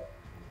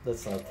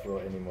 let's not throw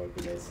any more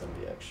grenades than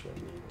we actually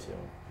need to,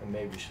 and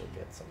maybe she'll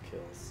get some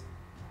kills.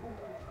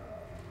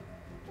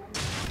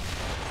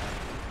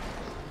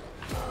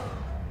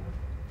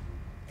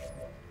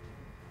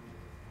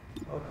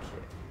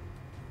 Okay,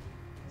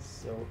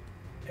 so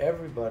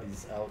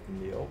everybody's out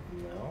in the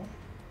open now,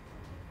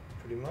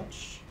 pretty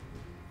much.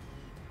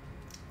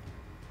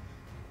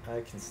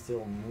 I can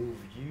still move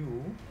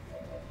you,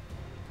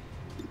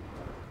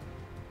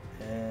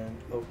 and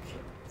okay,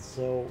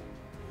 so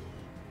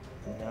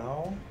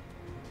now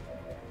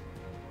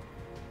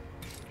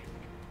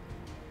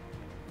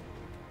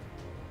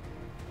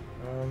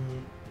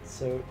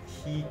so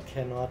he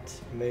cannot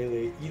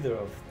melee either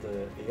of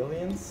the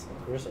aliens.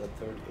 Where's our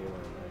third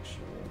alien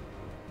actually?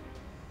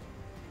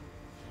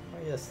 Oh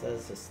yes,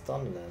 that's a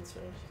stun lancer.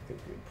 He could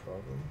be a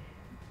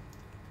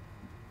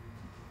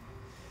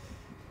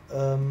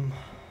problem.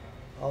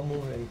 I'll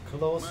move in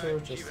closer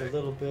just a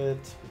little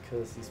bit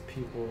because these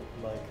people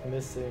like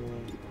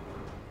missing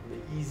the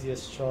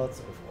easiest shots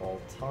of all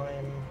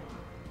time.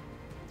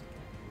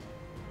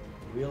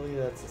 Really,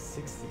 that's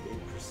a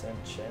 68%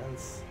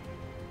 chance?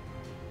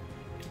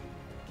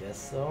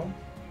 Guess so.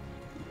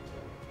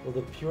 Will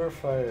the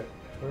purifier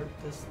hurt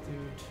this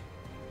dude?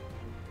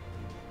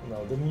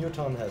 No, the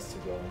muton has to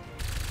go.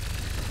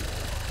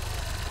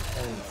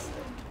 And it's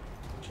dead.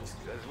 Just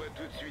good.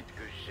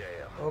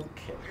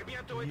 Okay.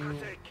 You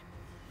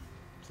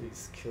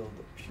please kill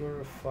the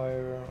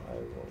purifier.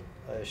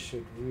 I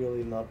should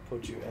really not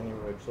put you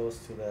anywhere close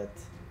to that.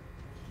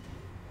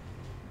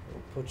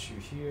 I'll put you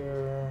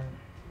here.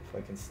 If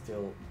I can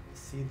still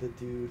see the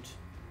dude.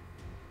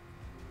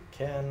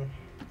 I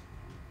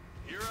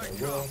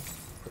will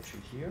put you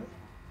here.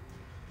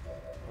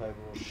 I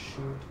will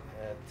shoot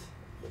at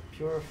the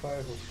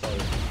purifier who's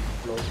probably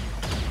floating.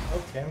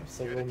 Okay,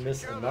 so we'll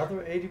miss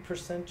another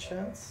 80%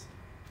 chance.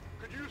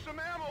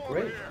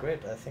 Great,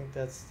 great. I think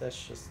that's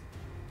just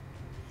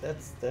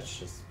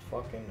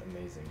fucking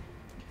amazing.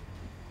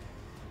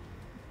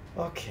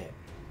 Okay.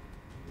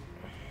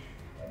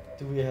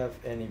 Do we have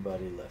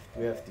anybody left?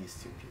 We have these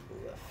two people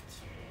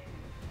left.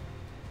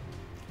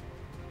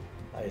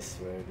 I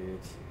swear, dude.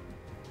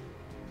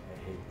 I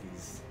hate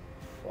these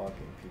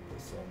fucking people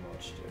so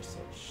much.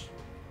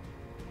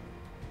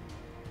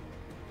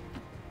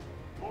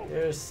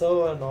 They're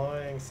so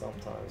annoying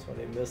sometimes when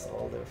they miss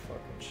all their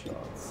fucking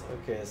shots.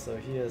 Okay, so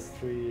he has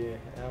 3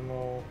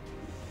 ammo.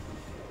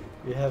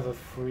 We have a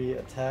free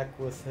attack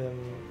with him,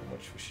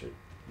 which we should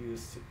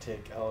use to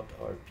take out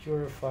our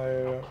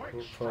purifier.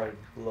 We'll probably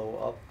blow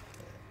up.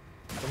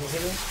 Can we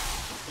hit him?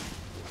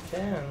 We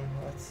can.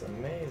 That's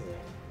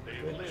amazing.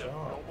 Good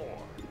job.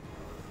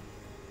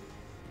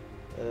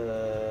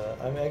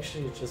 I'm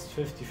actually just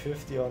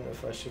 50-50 on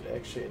if I should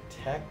actually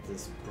attack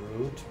this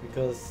brute,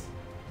 because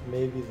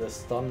maybe the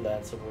stun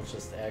lancer will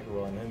just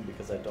aggro on him,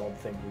 because I don't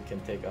think we can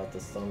take out the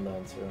stun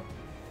lancer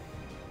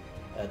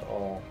at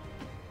all.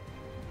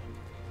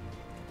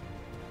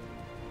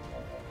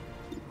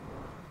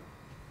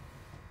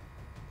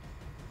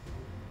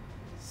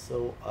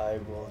 So I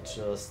will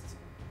just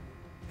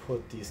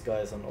put these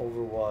guys on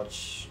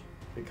Overwatch,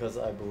 because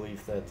I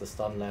believe that the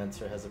stun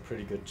lancer has a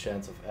pretty good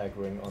chance of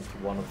aggroing onto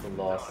one of the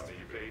lost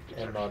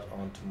and not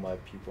onto my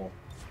people.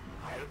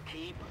 I'll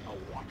keep a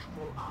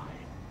watchful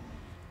eye.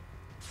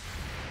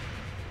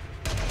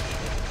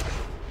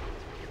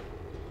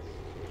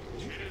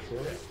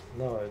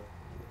 No,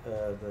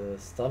 the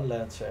stun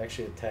lancer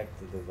actually attacked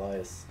the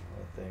device,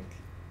 I think.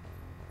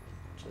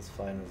 Which is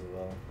fine as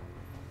well.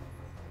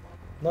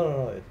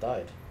 No, it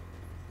died.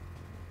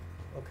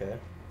 Okay.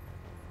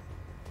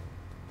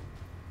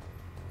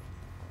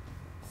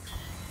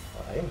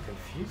 I am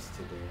confused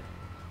today.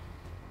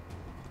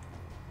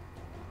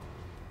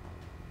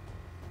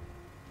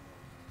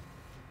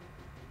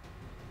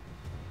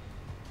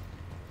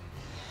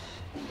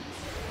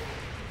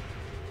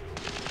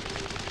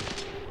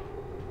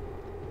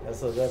 Yeah,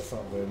 so that's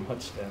not very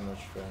much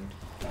damage, friend.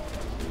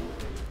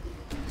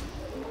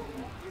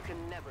 You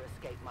can never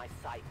escape my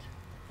sight.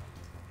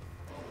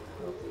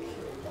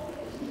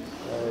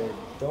 I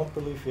don't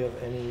believe we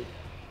have any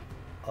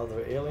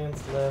other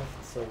aliens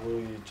left, so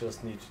we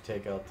just need to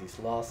take out these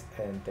lost,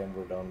 and then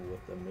we're done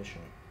with the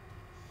mission.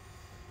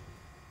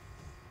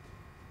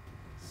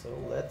 So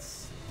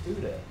let's do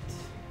that.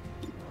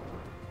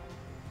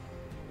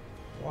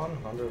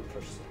 100%.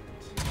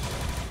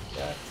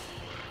 That.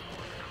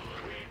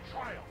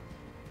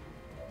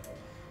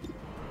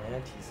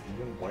 And he's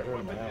even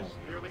better now.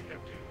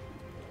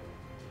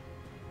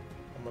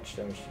 How much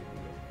damage do you do?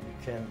 You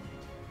can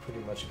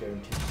pretty much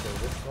guarantee to kill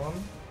this one.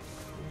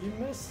 You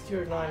missed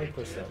your 90%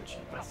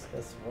 chance.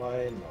 That's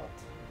why not.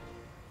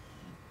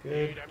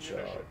 Good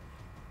job.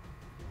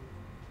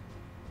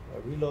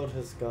 I reload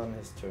his gun,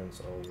 his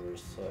turn's over,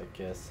 so I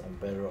guess I'm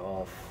better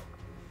off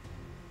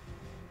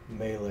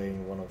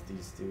meleeing one of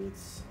these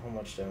dudes. How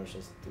much damage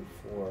does it do?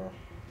 4.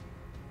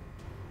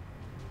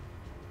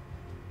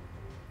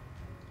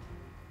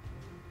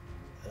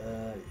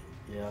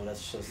 Yeah,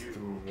 let's just do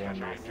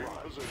one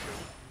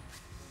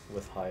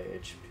with high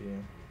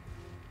HP.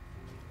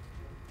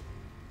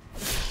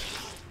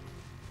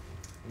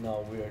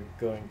 Now we are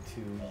going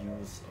to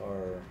use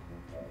our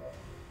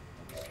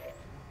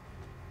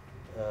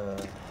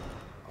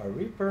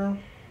Reaper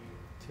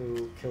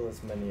to kill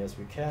as many as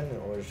we can in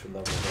order to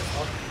level them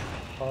up,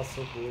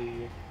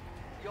 possibly.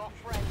 Your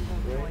friends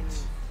will join you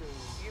soon.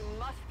 You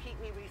must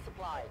keep me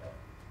resupplied.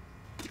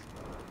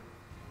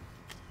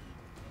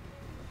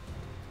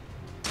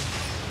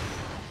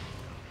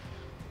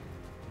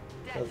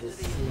 Because as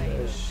soon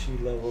as she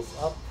levels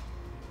up,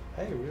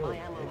 hey, really?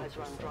 My ammo has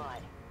run dry.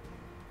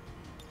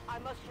 I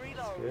must reload.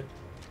 That's good.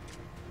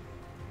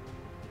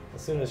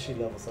 As soon as she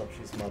levels up,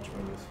 she's much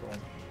more useful.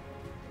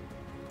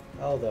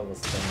 Oh, that was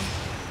dumb.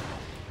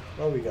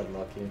 Well, we got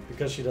lucky,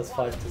 because she does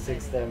 5 to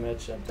 6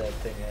 damage and that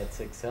thing had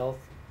 6 health.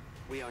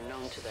 We are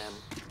known to them.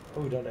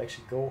 Oh, we don't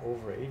actually go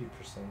over 80%.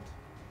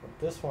 But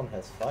this one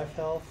has 5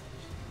 health.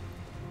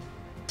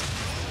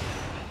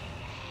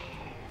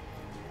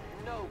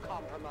 No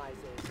compromises.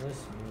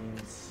 This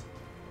means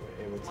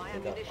we're able to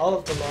take out all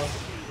of the loss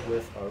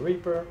with our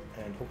Reaper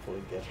and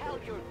hopefully get her. Tell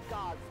your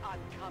gods I'm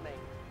coming.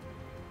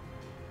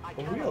 I Oh,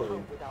 cannot really?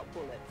 hope without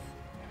bullets.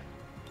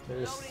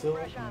 There's still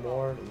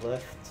more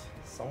left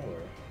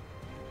somewhere.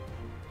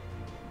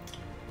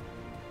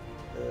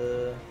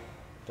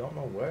 Don't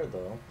know where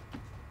though.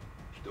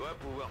 Je dois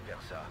pouvoir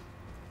faire ça.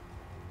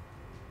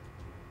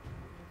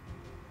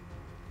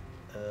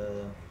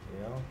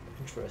 Yeah,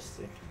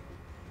 interesting.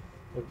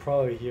 They're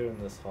probably here in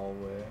this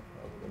hallway,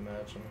 I would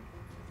imagine.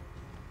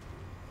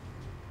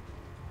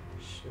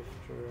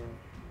 Shifter.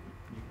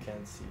 You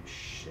can't see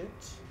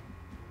shit.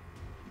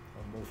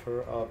 I'll move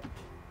her up.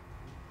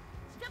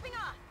 Stepping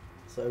off.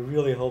 So I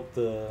really hope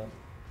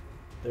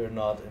they're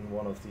not in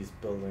one of these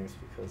buildings,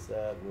 because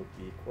that would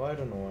be quite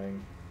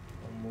annoying.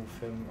 I'll move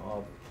him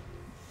up.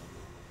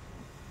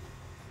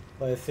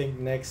 But I think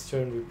next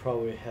turn we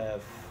probably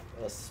have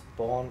a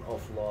spawn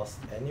of Lost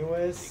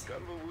anyways,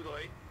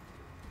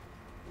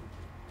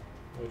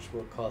 which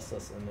will cost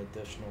us an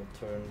additional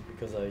turn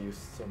because I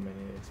used so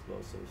many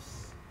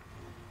explosives.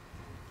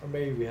 Or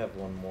maybe we have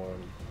one more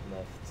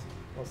left.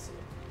 We'll see.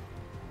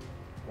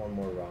 One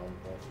more round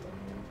left, I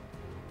mean.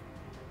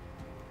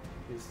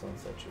 Please don't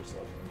set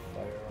yourself on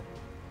fire.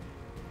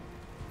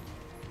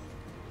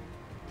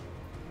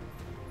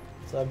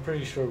 So I'm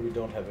pretty sure we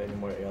don't have any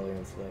more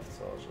aliens left,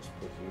 so I'll just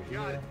put you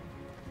here.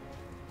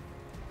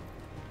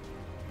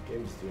 The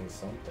game's doing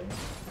something.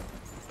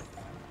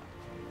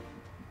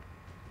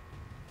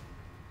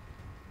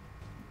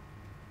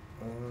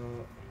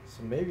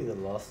 So maybe the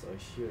Lost are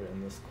here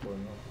in this corner.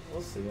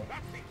 We'll see.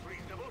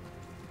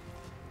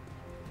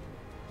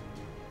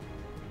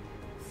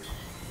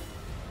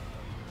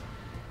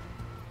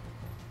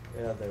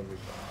 Yeah, there we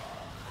go.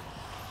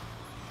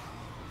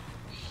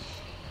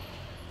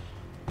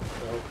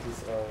 Well,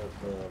 these are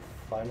the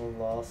final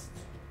Lost.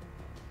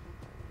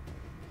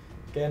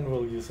 Again,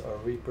 we'll use our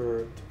Reaper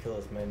to kill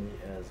as many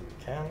as we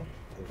can,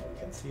 if we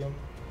can see them.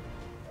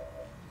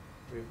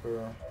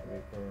 Reaper,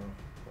 Reaper,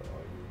 where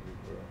are you,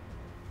 Reaper?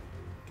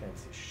 Can't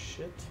see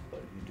shit,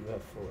 but you do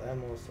have full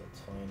ammo, so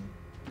it's fine.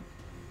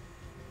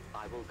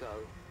 I will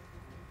go.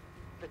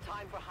 The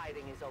time for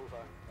hiding is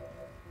over.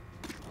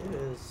 It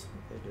is,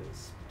 it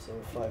is. So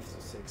 5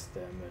 to 6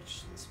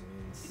 damage, this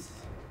means.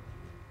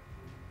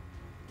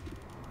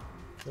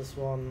 This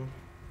one.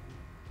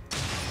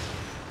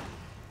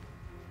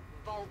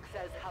 Volk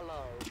says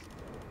hello.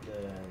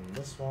 Then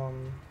this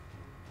one.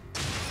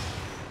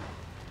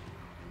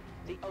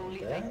 The only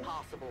Then? thing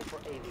possible for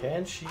aliens.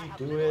 Can she I have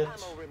do little it?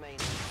 ammo remaining.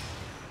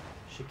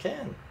 She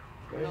can.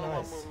 Very No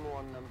nice. one will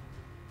mourn them.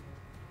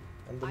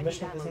 And the I need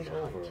mission ammo isn't to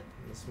hunt. over.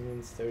 This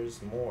means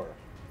there's more.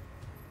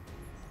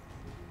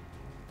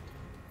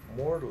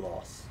 More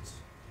Lost.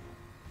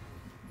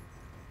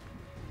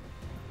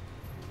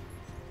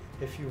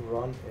 If you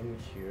run in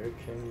here,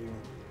 can you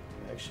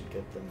actually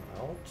get them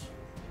out?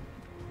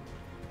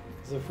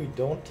 Because if we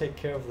don't take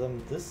care of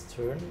them this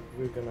turn,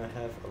 we're gonna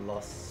have a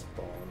Lost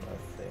spawn, I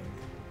think.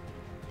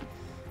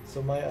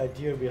 So my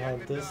idea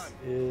behind this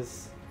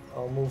is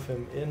I'll move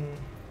him in.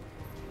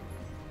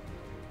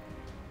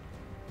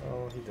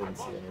 Oh, he didn't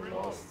see any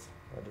Lost.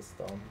 That is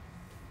dumb.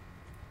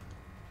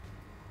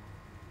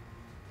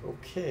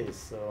 Okay,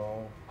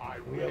 so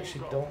we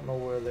actually don't know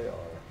where they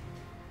are.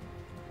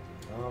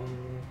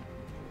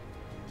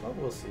 Well,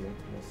 we'll see.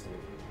 We'll see.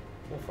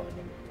 We'll find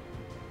them.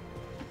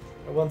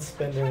 I once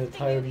spent an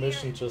entire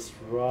mission just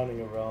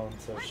running around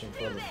searching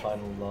for the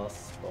final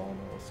Lost spawn.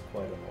 It was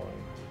quite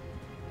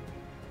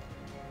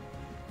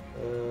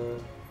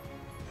annoying.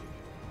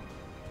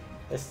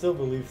 I still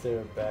believe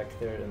they're back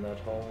there in that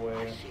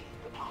hallway,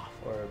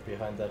 or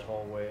behind that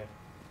hallway.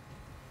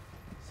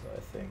 So I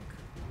think.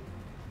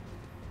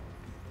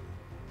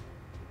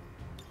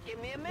 Give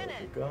me a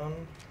minute.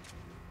 Gun.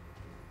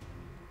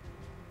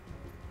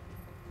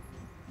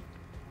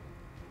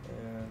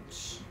 And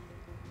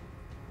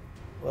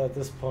well, at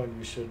this point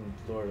we shouldn't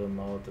lure them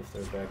out if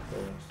they're back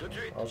there. So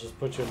I'll just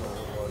put you in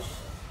Overwatch.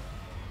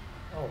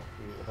 Oh,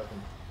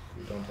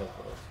 we don't have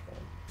a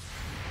spawn.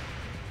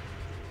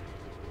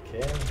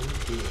 Can he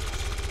do it?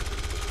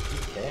 He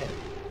can.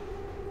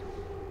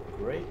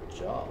 Great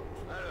job.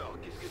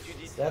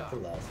 Is that the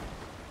last one?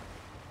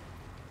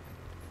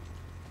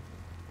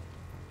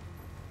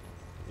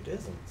 It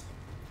isn't.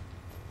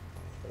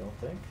 I don't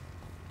think.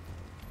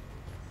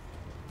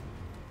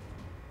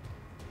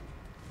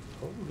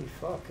 Holy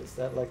fuck, is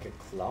that like a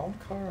clown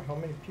car? How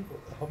many people,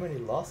 how many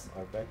Lost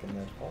are back in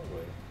that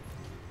hallway?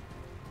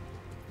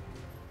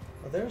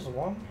 Oh, there's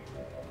one.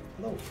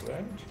 Hello,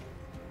 friend.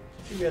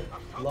 Did you get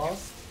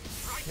lost?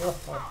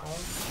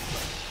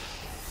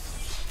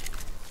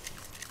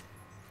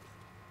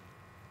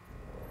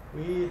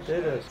 We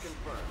did it.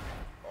 Confirmed.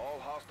 All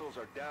hostiles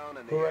are down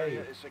and the Hooray.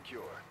 area is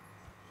secure.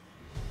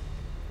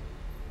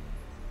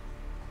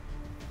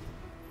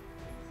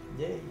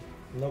 Yay.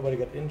 Nobody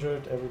got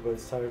injured,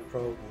 everybody's tired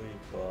probably,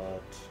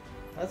 but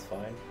that's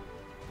fine.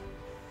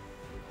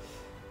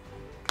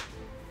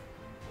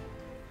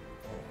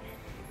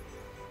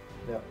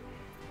 Yeah.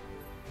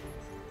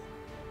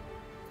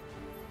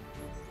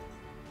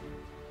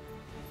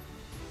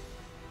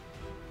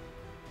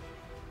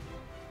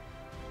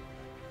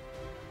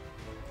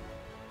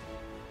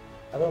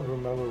 I don't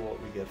remember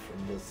what we get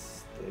from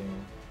this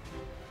thing,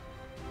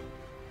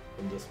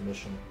 from this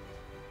mission.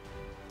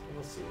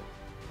 We'll see.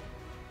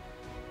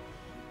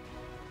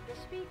 The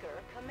speaker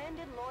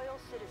commended loyal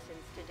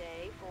citizens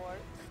today for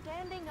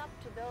standing up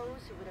to those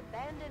who would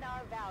abandon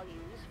our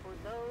values for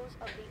those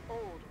of the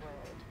old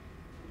world.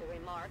 The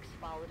remarks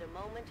followed a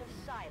moment of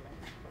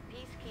silence for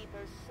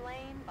peacekeepers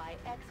slain by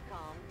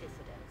XCOM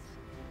dissidents.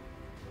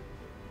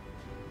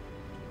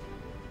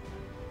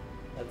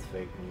 That's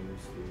fake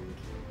news, dude.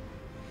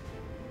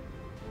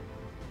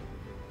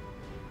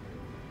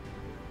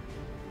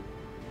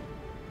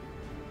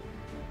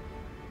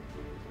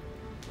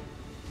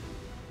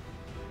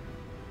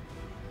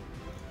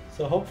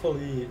 So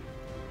hopefully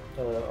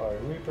our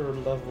Reaper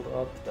leveled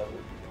up, that would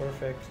be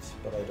perfect,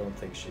 but I don't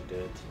think she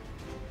did,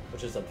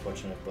 which is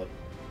unfortunate, but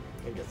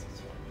I guess it's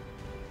fine.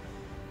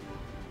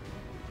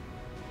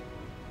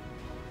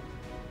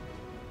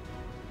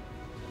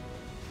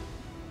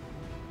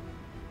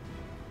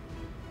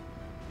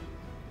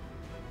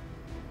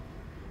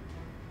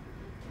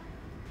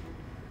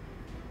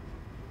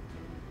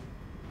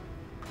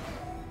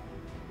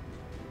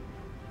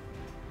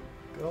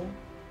 Go.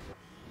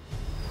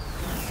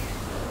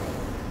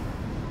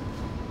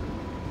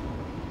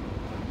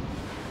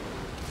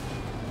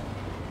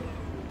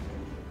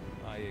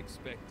 I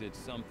expected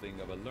something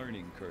of a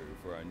learning curve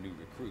for our new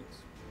recruits,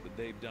 but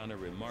they've done a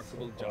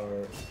remarkable So job.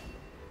 our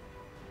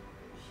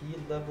he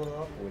leveled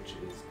up, which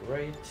is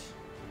great.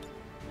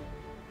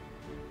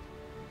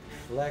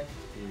 Deflect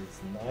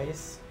is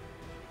nice.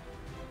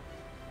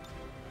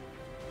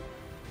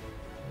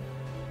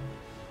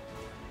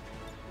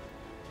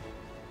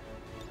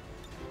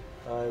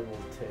 I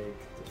will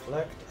take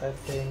deflect, I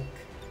think.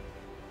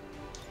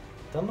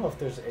 Don't know if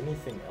there's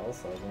anything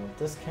else I want.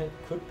 This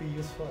could be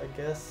useful, I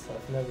guess.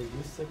 I've never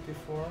used it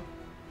before.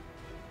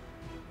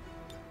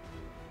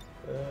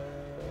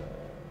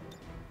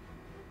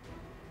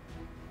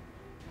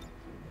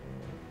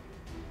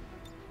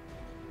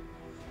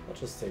 I'll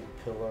just take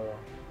pillar,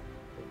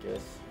 I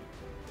guess.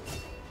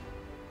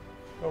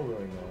 I don't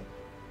really know.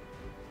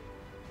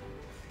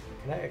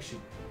 Can I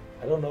actually...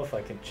 I don't know if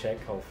I can check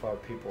how far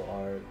people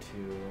are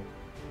to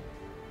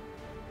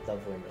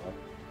leveling up.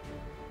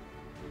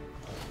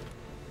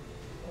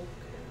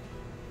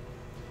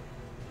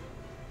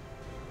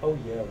 Oh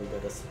yeah, we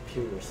got a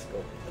superior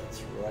scope,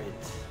 that's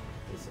right.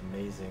 It's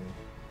amazing.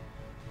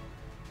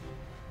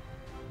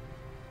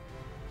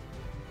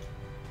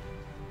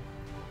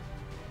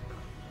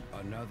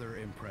 Another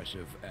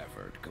impressive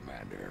effort,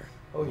 Commander.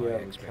 Oh yeah, My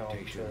we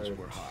expectations countered,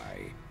 were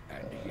high,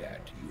 and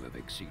yet you have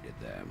exceeded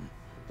them.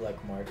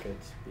 Black market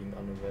being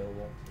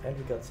unavailable. And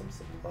we got some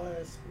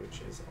supplies, which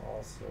is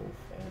also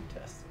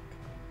fantastic.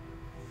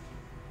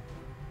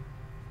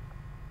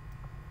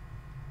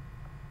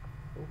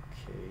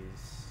 Okay,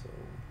 so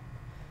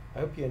I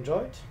hope you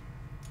enjoyed.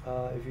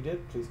 If you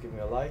did, please give me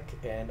a like,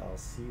 and I'll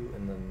see you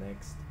in the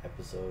next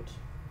episode.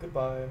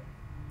 Goodbye.